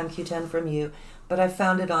coenzyme Q10 from you, but I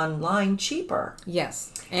found it online cheaper.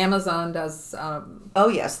 Yes. Amazon does. Oh,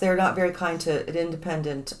 yes. They're not very kind to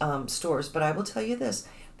independent stores. But I will tell you this.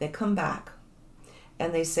 They come back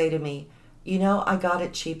and they say to me, I got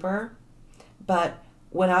it cheaper. But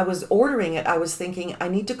when I was ordering it, I was thinking, I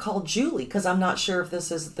need to call Julie because I'm not sure if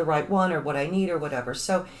this is the right one or what I need or whatever.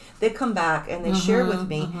 So they come back and they share with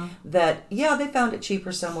me that, they found it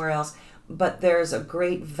cheaper somewhere else. But there's a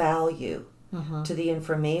great value to the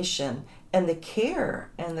information and the care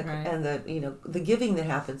and the giving that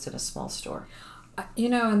happens in a small store.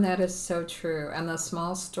 And that is so true. And the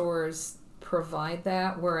small stores provide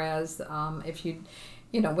that, whereas if you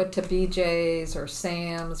went to BJ's or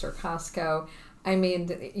Sam's or Costco,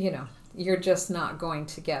 you're just not going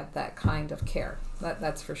to get that kind of care.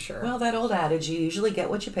 That's for sure. Well, that old adage, you usually get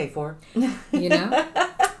what you pay for.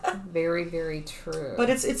 Very, very true. But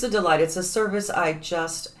it's a delight. It's a service I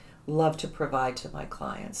just love to provide to my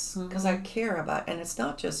clients because I care about, and it's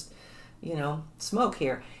not just smoke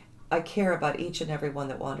here. I care about each and every one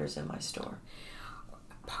that wanders in my store.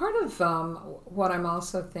 Part of what I'm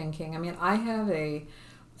also thinking, I have a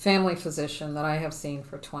family physician that I have seen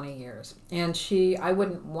for 20 years, and I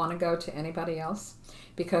wouldn't want to go to anybody else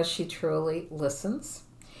because she truly listens,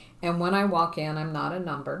 and when I walk in, I'm not a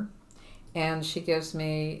number, and she gives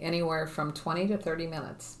me anywhere from 20 to 30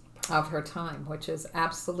 minutes of her time, which is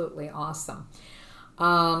absolutely awesome.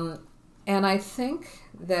 And I think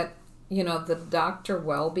that, the Dr.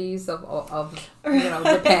 Welbys of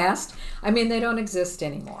the past, they don't exist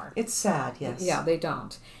anymore. It's sad, yes. Yeah, they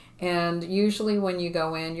don't. And usually when you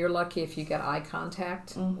go in, you're lucky if you get eye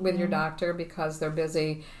contact with your doctor because they're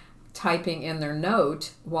busy typing in their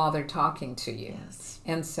note while they're talking to you. Yes.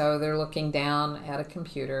 And so they're looking down at a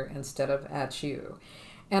computer instead of at you.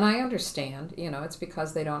 And I understand, it's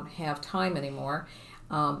because they don't have time anymore.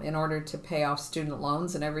 In order to pay off student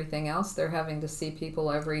loans and everything else, they're having to see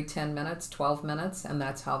people every 10 minutes, 12 minutes, and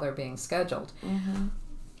that's how they're being scheduled.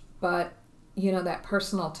 But, that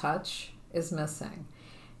personal touch is missing.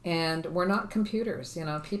 And we're not computers,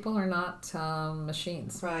 people are not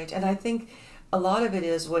machines. Right, and I think a lot of it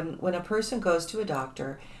is when a person goes to a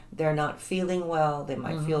doctor, they're not feeling well, they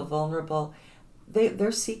might feel vulnerable,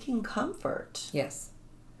 they're seeking comfort. Yes.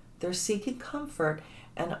 They're seeking comfort,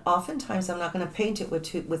 and oftentimes, I'm not going to paint it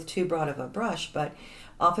with too broad of a brush, but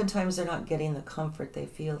oftentimes they're not getting the comfort they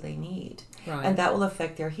feel they need. Right. And that will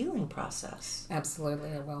affect their healing process. Absolutely,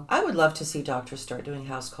 it will. I would love to see doctors start doing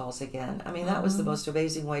house calls again. That was the most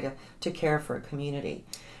amazing way to care for a community,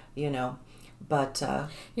 But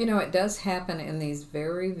it does happen in these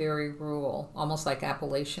very, very rural, almost like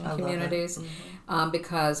Appalachian communities,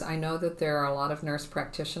 because I know that there are a lot of nurse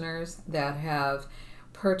practitioners that have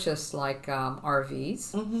purchased like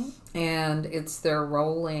RVs, and it's their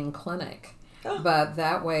rolling clinic. But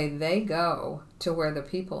that way they go to where the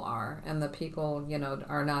people are, and the people,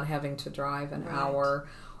 are not having to drive an hour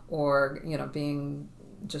or, being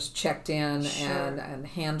just checked in and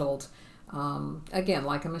handled again,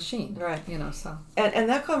 like a machine. Right. So. And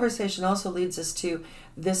that conversation also leads us to,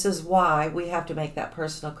 this is why we have to make that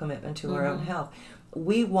personal commitment to our own health.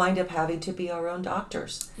 We wind up having to be our own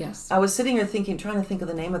doctors. Yes. I was sitting here trying to think of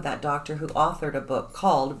the name of that doctor who authored a book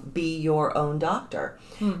called Be Your Own Doctor.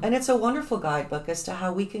 And it's a wonderful guidebook as to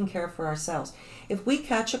how we can care for ourselves. If we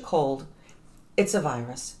catch a cold, it's a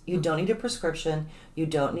virus. You don't need a prescription. You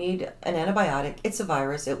don't need an antibiotic. It's a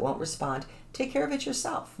virus. It won't respond. Take care of it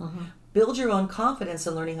yourself. Build your own confidence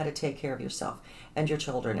in learning how to take care of yourself and your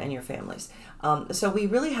children and your families. So we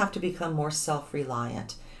really have to become more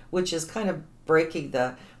self-reliant, which is kind of breaking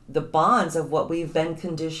the bonds of what we've been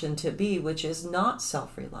conditioned to be, which is not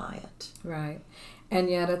self-reliant. Right. And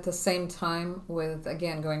yet at the same time, with,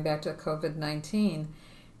 again, going back to COVID-19,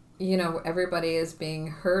 everybody is being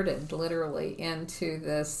herded literally into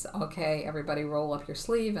this, okay, everybody roll up your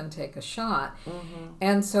sleeve and take a shot.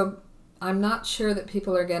 And so I'm not sure that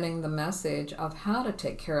people are getting the message of how to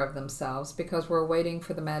take care of themselves, because we're waiting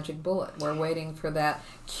for the magic bullet. We're waiting for that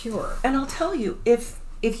cure. And I'll tell you, if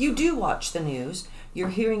you do watch the news, you're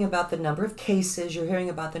hearing about the number of cases, you're hearing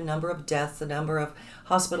about the number of deaths, the number of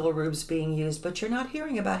hospital rooms being used, but you're not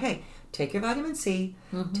hearing about, hey, take your vitamin C,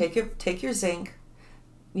 take your zinc,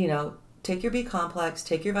 take your B complex,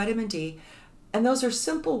 take your vitamin D. And those are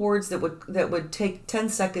simple words that would take 10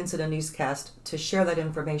 seconds in a newscast to share that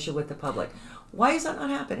information with the public. Why is that not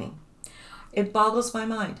happening? It boggles my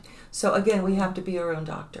mind. So again, we have to be our own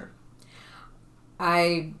doctor.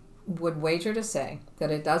 I would wager to say that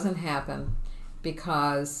it doesn't happen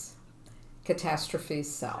because catastrophes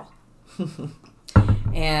sell.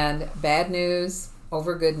 And bad news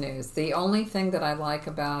over good news. The only thing that I like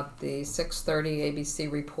about the 6:30 ABC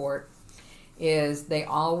report is they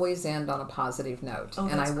always end on a positive note.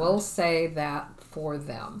 And I will say that for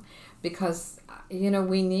them, because,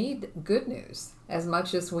 we need good news as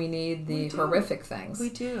much as we need the horrific things. We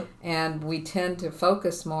do. And we tend to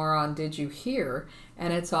focus more on, did you hear?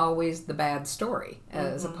 And it's always the bad story,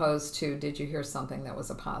 as opposed to, did you hear something that was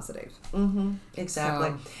a positive? Exactly.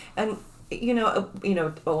 So, and,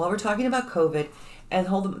 while we're talking about COVID, and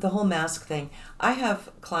the whole mask thing, I have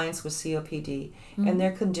clients with COPD, and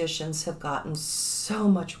their conditions have gotten so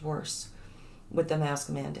much worse with the mask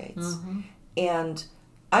mandates. And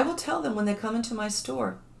I will tell them when they come into my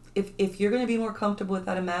store, if you're going to be more comfortable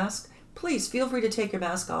without a mask, please feel free to take your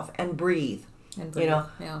mask off and breathe.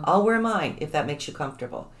 I'll wear mine if that makes you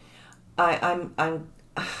comfortable. I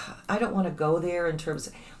don't want to go there in terms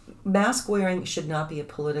of, mask wearing should not be a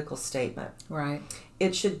political statement. Right.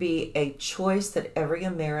 It should be a choice that every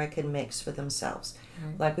American makes for themselves.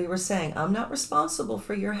 Right. Like we were saying, I'm not responsible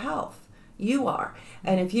for your health. You are.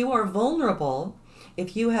 And if you are vulnerable,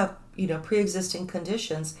 if you have, pre-existing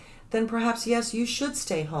conditions, then perhaps, yes, you should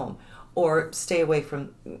stay home or stay away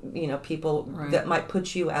from, people that might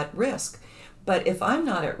put you at risk. But if I'm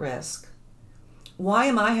not at risk, why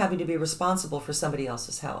am I having to be responsible for somebody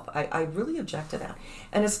else's health? I really object to that.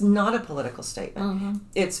 And it's not a political statement.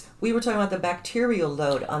 We were talking about the bacterial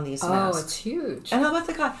load on these masks. Oh, it's huge. And how about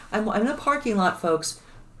the guy? I'm in a parking lot, folks,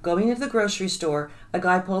 going into the grocery store. A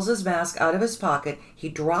guy pulls his mask out of his pocket. He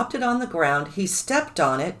dropped it on the ground. He stepped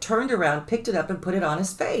on it, turned around, picked it up, and put it on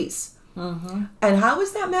his face. And how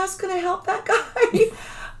is that mask going to help that guy?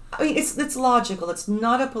 I mean, it's logical. It's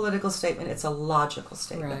not a political statement. It's a logical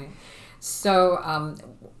statement. Right. So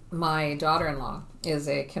my daughter-in-law is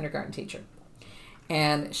a kindergarten teacher,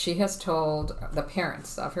 and she has told the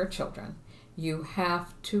parents of her children, you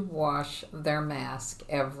have to wash their mask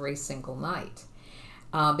every single night,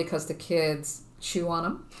 because the kids chew on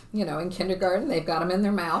them. In kindergarten, they've got them in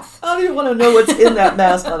their mouth. I don't even want to know what's in that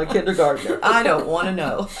mask on a kindergartner. I don't want to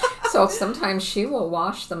know. So sometimes she will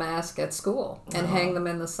wash the mask at school and hang them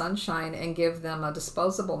in the sunshine and give them a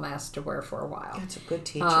disposable mask to wear for a while. That's a good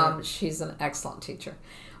teacher. She's an excellent teacher.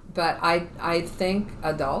 But I think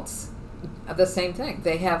adults, the same thing.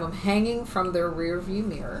 They have them hanging from their rear view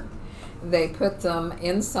mirror. They put them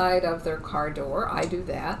inside of their car door. I do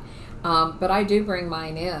that. But I do bring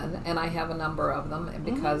mine in, and I have a number of them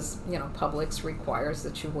because, Publix requires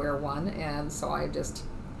that you wear one, and so I just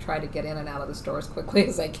try to get in and out of the store as quickly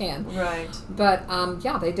as I can. Right. But,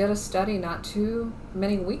 they did a study not too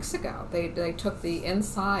many weeks ago. They took the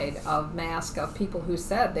inside of mask of people who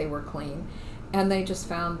said they were clean, and they just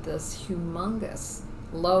found this humongous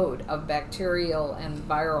load of bacterial and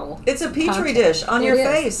viral It's a petri dish on your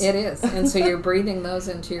face. It is. And so you're breathing those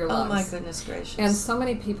into your lungs. Oh my goodness gracious. And so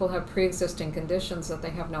many people have pre-existing conditions that they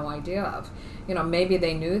have no idea of. Maybe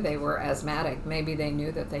they knew they were asthmatic. Maybe they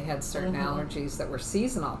knew that they had certain allergies that were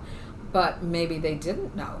seasonal. But maybe they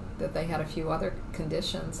didn't know that they had a few other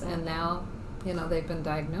conditions. And now, they've been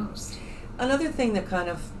diagnosed. Another thing that kind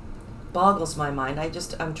of boggles my mind,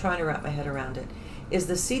 I'm trying to wrap my head around it, is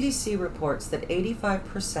the CDC reports that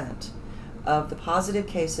 85% of the positive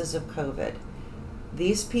cases of COVID,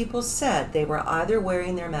 these people said they were either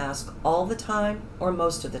wearing their mask all the time or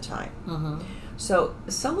most of the time. Mm-hmm. So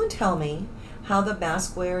someone tell me how the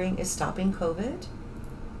mask wearing is stopping COVID?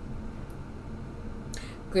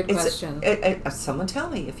 Good question. Someone tell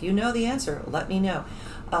me. If you know the answer, let me know.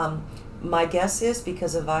 My guess is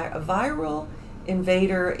because a viral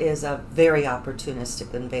invader is a very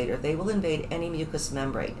opportunistic invader. They will invade any mucous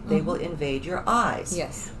membrane. They will invade your eyes.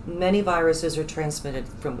 Yes. Many viruses are transmitted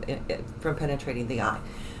from penetrating the eye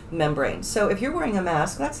membrane. So if you're wearing a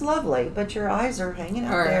mask, that's lovely, but your eyes are hanging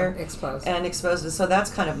out there exposed. And exposed. So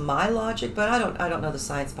that's kind of my logic, but I don't know the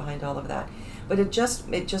science behind all of that. But it just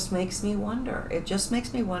makes me wonder. It just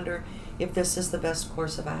makes me wonder if this is the best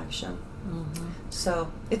course of action. Mm-hmm.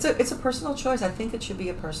 So it's a personal choice. I think it should be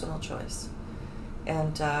a personal choice.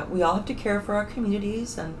 And we all have to care for our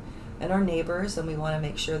communities and our neighbors, and we want to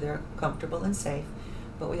make sure they're comfortable and safe.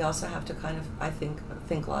 But we also have to kind of, I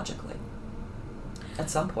think logically. At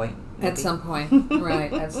some point. Maybe. At some point,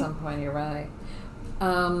 right. At some point, you're right.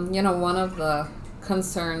 One of the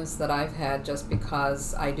concerns that I've had, just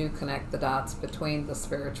because I do connect the dots between the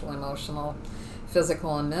spiritual, emotional,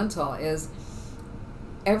 physical, and mental, is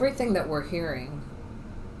everything that we're hearing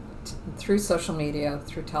through social media,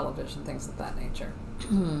 through television, things of that nature,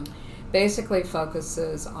 basically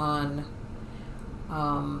focuses on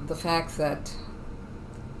the fact that,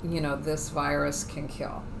 this virus can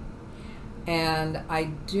kill. And I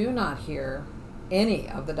do not hear any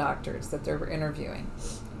of the doctors that they're interviewing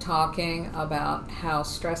talking about how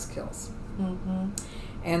stress kills. Mm-hmm.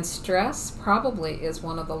 And stress probably is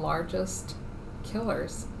one of the largest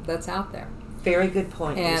killers that's out there. Very good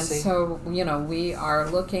point, And Lucy. so, we are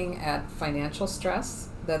looking at financial stress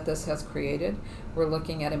that this has created. We're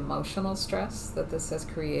looking at emotional stress that this has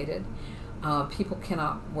created. People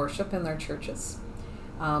cannot worship in their churches.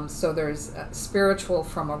 So there's spiritual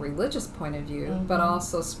from a religious point of view, but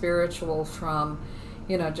also spiritual from,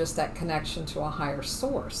 just that connection to a higher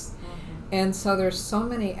source. And so there's so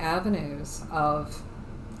many avenues of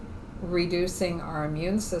reducing our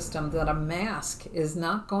immune system that a mask is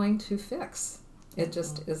not going to fix. It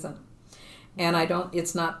just isn't. And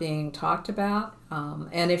it's not being talked about.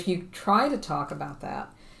 And if you try to talk about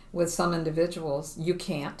that with some individuals, you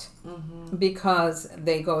can't, because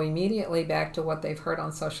they go immediately back to what they've heard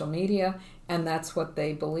on social media, and that's what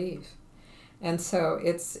they believe. And so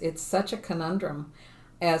it's such a conundrum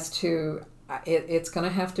as to it's going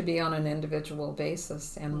to have to be on an individual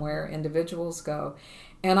basis and where individuals go.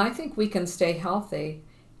 And I think we can stay healthy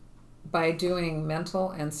by doing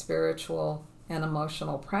mental and spiritual and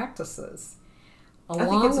emotional practices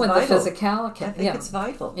along with vital. the physicality. I think it's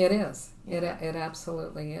vital. It is. It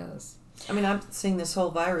absolutely is. I mean, I'm seeing this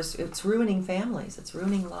whole virus, it's ruining families, it's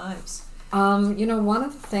ruining lives. One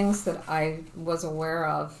of the things that I was aware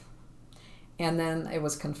of, and then it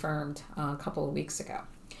was confirmed a couple of weeks ago,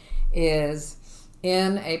 is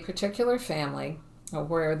in a particular family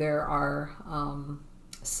where there are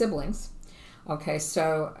siblings. Okay,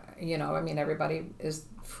 so, everybody is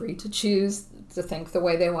free to choose to think the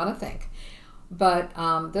way they want to think. But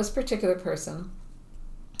this particular person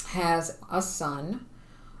has a son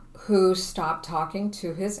who stopped talking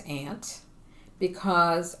to his aunt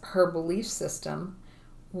because her belief system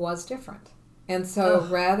was different. And so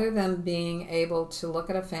rather than being able to look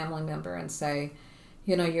at a family member and say,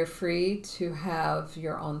 you're free to have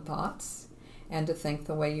your own thoughts and to think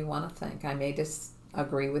the way you want to think. I may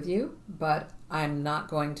disagree with you, but I'm not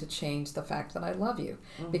going to change the fact that I love you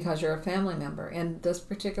because you're a family member. In this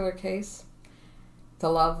particular case, the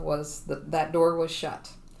love was, that door was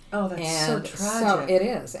shut. Oh, that's so tragic. So it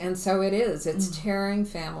is. And so it is. It's tearing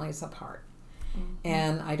families apart.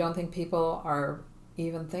 And I don't think people are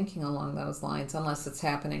even thinking along those lines unless it's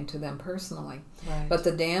happening to them personally. Right. But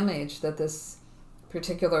the damage that this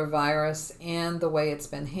particular virus and the way it's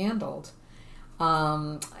been handled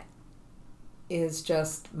is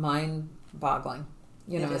just mind-boggling,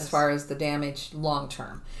 as far as the damage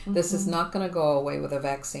long-term. This is not going to go away with a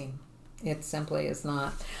vaccine. It simply is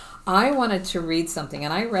not. I wanted to read something,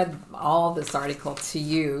 and I read all this article to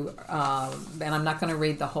you, and I'm not going to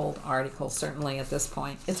read the whole article, certainly, at this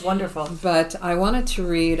point. It's wonderful. But I wanted to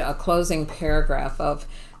read a closing paragraph of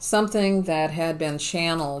something that had been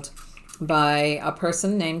channeled by a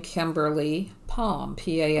person named Kimberly Palm,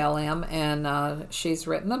 P-A-L-M, and she's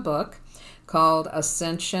written a book called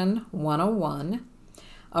Ascension 101,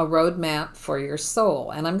 A Roadmap for Your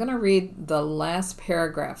Soul. And I'm going to read the last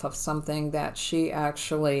paragraph of something that she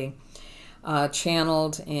actually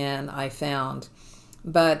channeled and I found.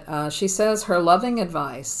 But she says her loving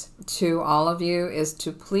advice to all of you is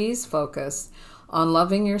to please focus on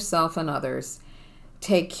loving yourself and others.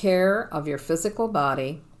 Take care of your physical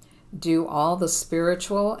body. Do all the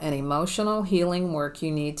spiritual and emotional healing work you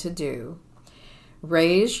need to do.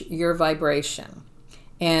 Raise your vibration.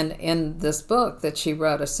 And in this book that she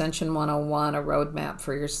wrote, Ascension 101, A Roadmap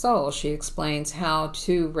for Your Soul, she explains how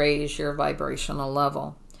to raise your vibrational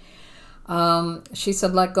level. She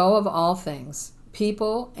said, let go of all things,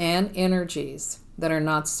 people and energies that are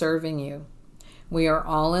not serving you. We are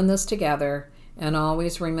all in this together, and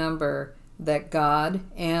always remember that God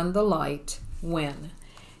and the light win.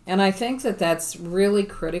 And I think that that's really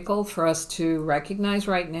critical for us to recognize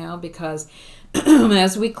right now, because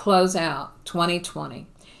as we close out 2020,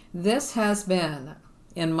 this has been,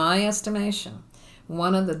 in my estimation,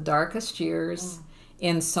 one of the darkest years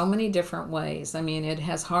in so many different ways. I mean, it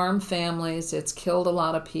has harmed families. It's killed a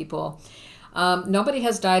lot of people. Nobody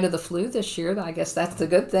has died of the flu this year. I guess that's the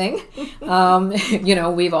good thing.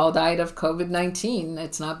 We've all died of COVID-19.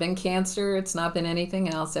 It's not been cancer. It's not been anything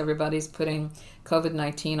else. Everybody's putting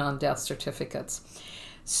COVID-19 on death certificates.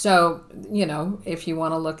 So, if you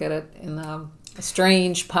want to look at it in a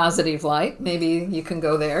strange, positive light, maybe you can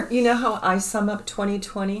go there. You know how I sum up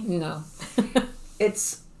 2020? No.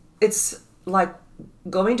 It's like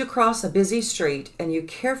going to cross a busy street and you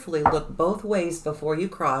carefully look both ways before you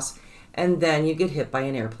cross, and then you get hit by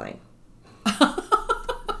an airplane.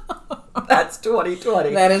 That's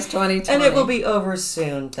 2020. That is 2020. And it will be over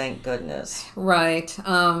soon, thank goodness. Right.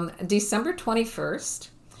 December 21st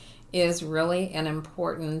is really an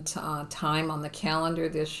important time on the calendar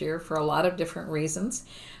this year for a lot of different reasons.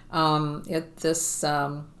 There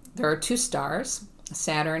are two stars,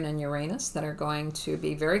 Saturn and Uranus, that are going to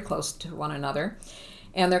be very close to one another,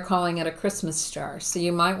 and they're calling it a Christmas star. So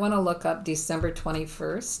you might want to look up December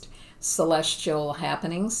 21st, celestial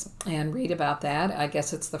happenings, and read about that. I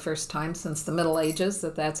guess it's the first time since the Middle Ages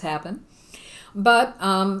that that's happened. But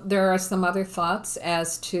there are some other thoughts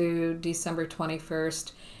as to December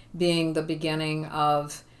 21st being the beginning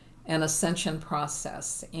of an ascension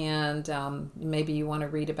process, and maybe you want to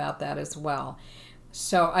read about that as well.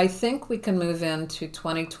 So I think we can move into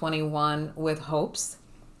 2021 with hopes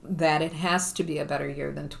that it has to be a better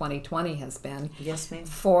year than 2020 has been. Yes, ma'am.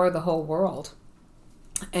 For the whole world.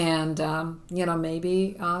 And,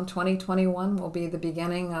 maybe 2021 will be the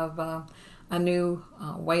beginning of a new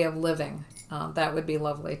way of living. That would be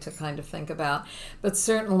lovely to kind of think about. But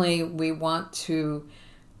certainly we want to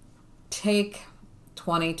take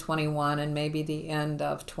 2021 and maybe the end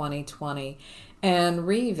of 2020 and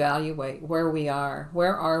reevaluate where we are.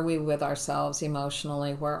 Where are we with ourselves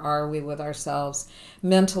emotionally? Where are we with ourselves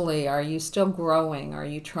mentally? Are you still growing? Are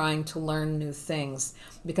you trying to learn new things?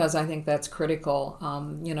 Because I think that's critical.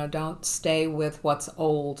 Don't stay with what's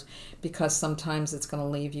old, because sometimes it's going to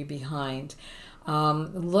leave you behind.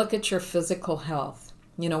 Look at your physical health.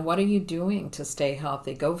 What are you doing to stay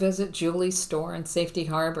healthy? Go visit Julie's store in Safety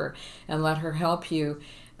Harbor and let her help you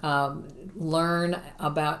learn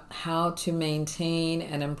about how to maintain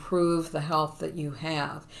and improve the health that you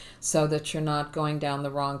have so that you're not going down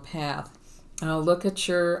the wrong path. Look at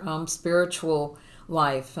your spiritual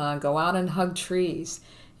life. Go out and hug trees.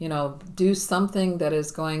 Do something that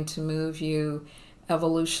is going to move you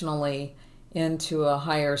evolutionally into a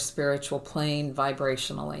higher spiritual plane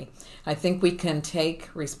vibrationally. I think we can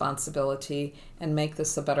take responsibility and make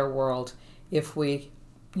this a better world if we,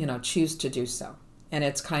 choose to do so. And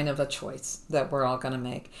it's kind of a choice that we're all going to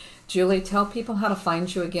make. Julie, tell people how to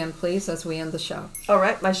find you again, please, as we end the show. All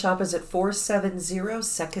right. My shop is at 470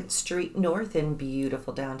 2nd Street North in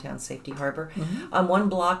beautiful downtown Safety Harbor. Mm-hmm. I'm 1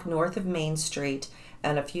 block north of Main Street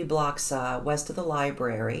and a few blocks west of the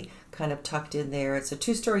library, kind of tucked in there. It's a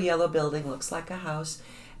 2-story yellow building, looks like a house.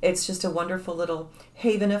 It's just a wonderful little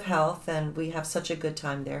haven of health, and we have such a good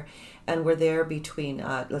time there. And we're there between,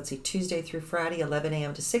 Tuesday through Friday, 11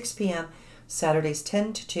 a.m. to 6 p.m., Saturdays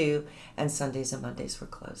 10 to 2, and Sundays and Mondays we're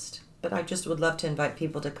closed. But I just would love to invite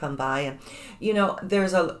people to come by. And,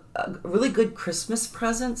 there's a really good Christmas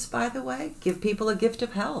presents, by the way. Give people a gift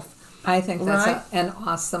of health. I think that's an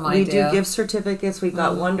awesome idea. We do gift certificates. We've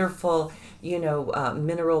got wonderful,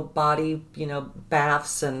 mineral body,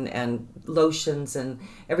 baths and lotions, and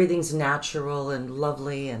everything's natural and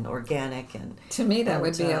lovely and organic. And to me, that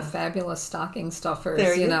would be a fabulous stocking stuffer.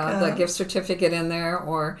 There you go. The gift certificate in there,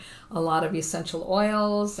 or a lot of essential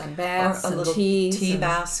oils and baths and teas, tea and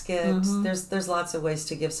basket. Mm-hmm. There's lots of ways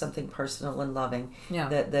to give something personal and loving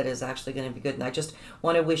that is actually going to be good. And I just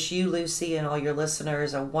want to wish you, Lucy, and all your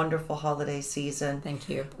listeners a wonderful holiday season. Thank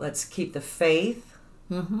you. Let's keep the faith.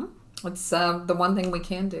 Mm-hmm. It's the one thing we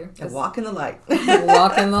can do. And walk in the light.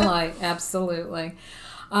 Walk in the light, absolutely.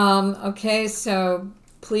 Okay, so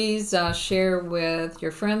please share with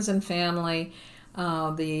your friends and family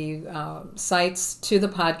the sites to the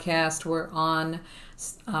podcast. We're on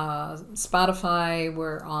Spotify,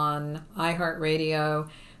 we're on iHeartRadio,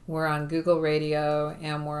 we're on Google Radio,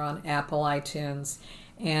 and we're on Apple iTunes.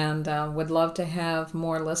 And would love to have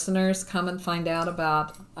more listeners come and find out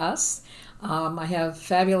about us. I have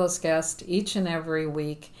fabulous guests each and every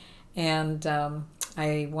week, and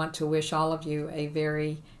I want to wish all of you a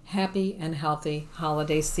very happy and healthy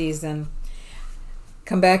holiday season.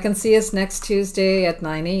 Come back and see us next Tuesday at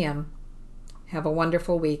 9 a.m. Have a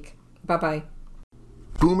wonderful week. Bye-bye.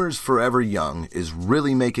 Boomers Forever Young is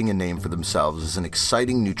really making a name for themselves as an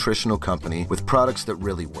exciting nutritional company with products that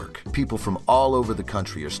really work. People from all over the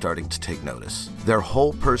country are starting to take notice. Their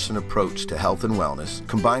whole person approach to health and wellness,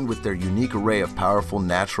 combined with their unique array of powerful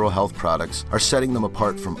natural health products, are setting them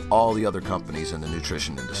apart from all the other companies in the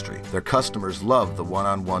nutrition industry. Their customers love the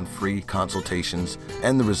one-on-one free consultations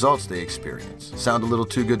and the results they experience. Sound a little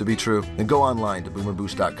too good to be true? Then go online to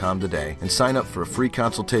boomerboost.com today and sign up for a free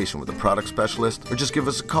consultation with a product specialist, or just give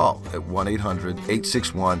us a call at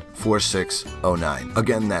 1-800-861-4609.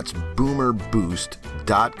 Again, that's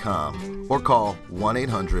boomerboost.com, or call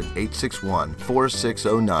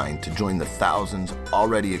 1-800-861-4609 to join the thousands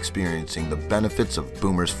already experiencing the benefits of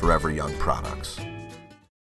Boomers Forever Young products.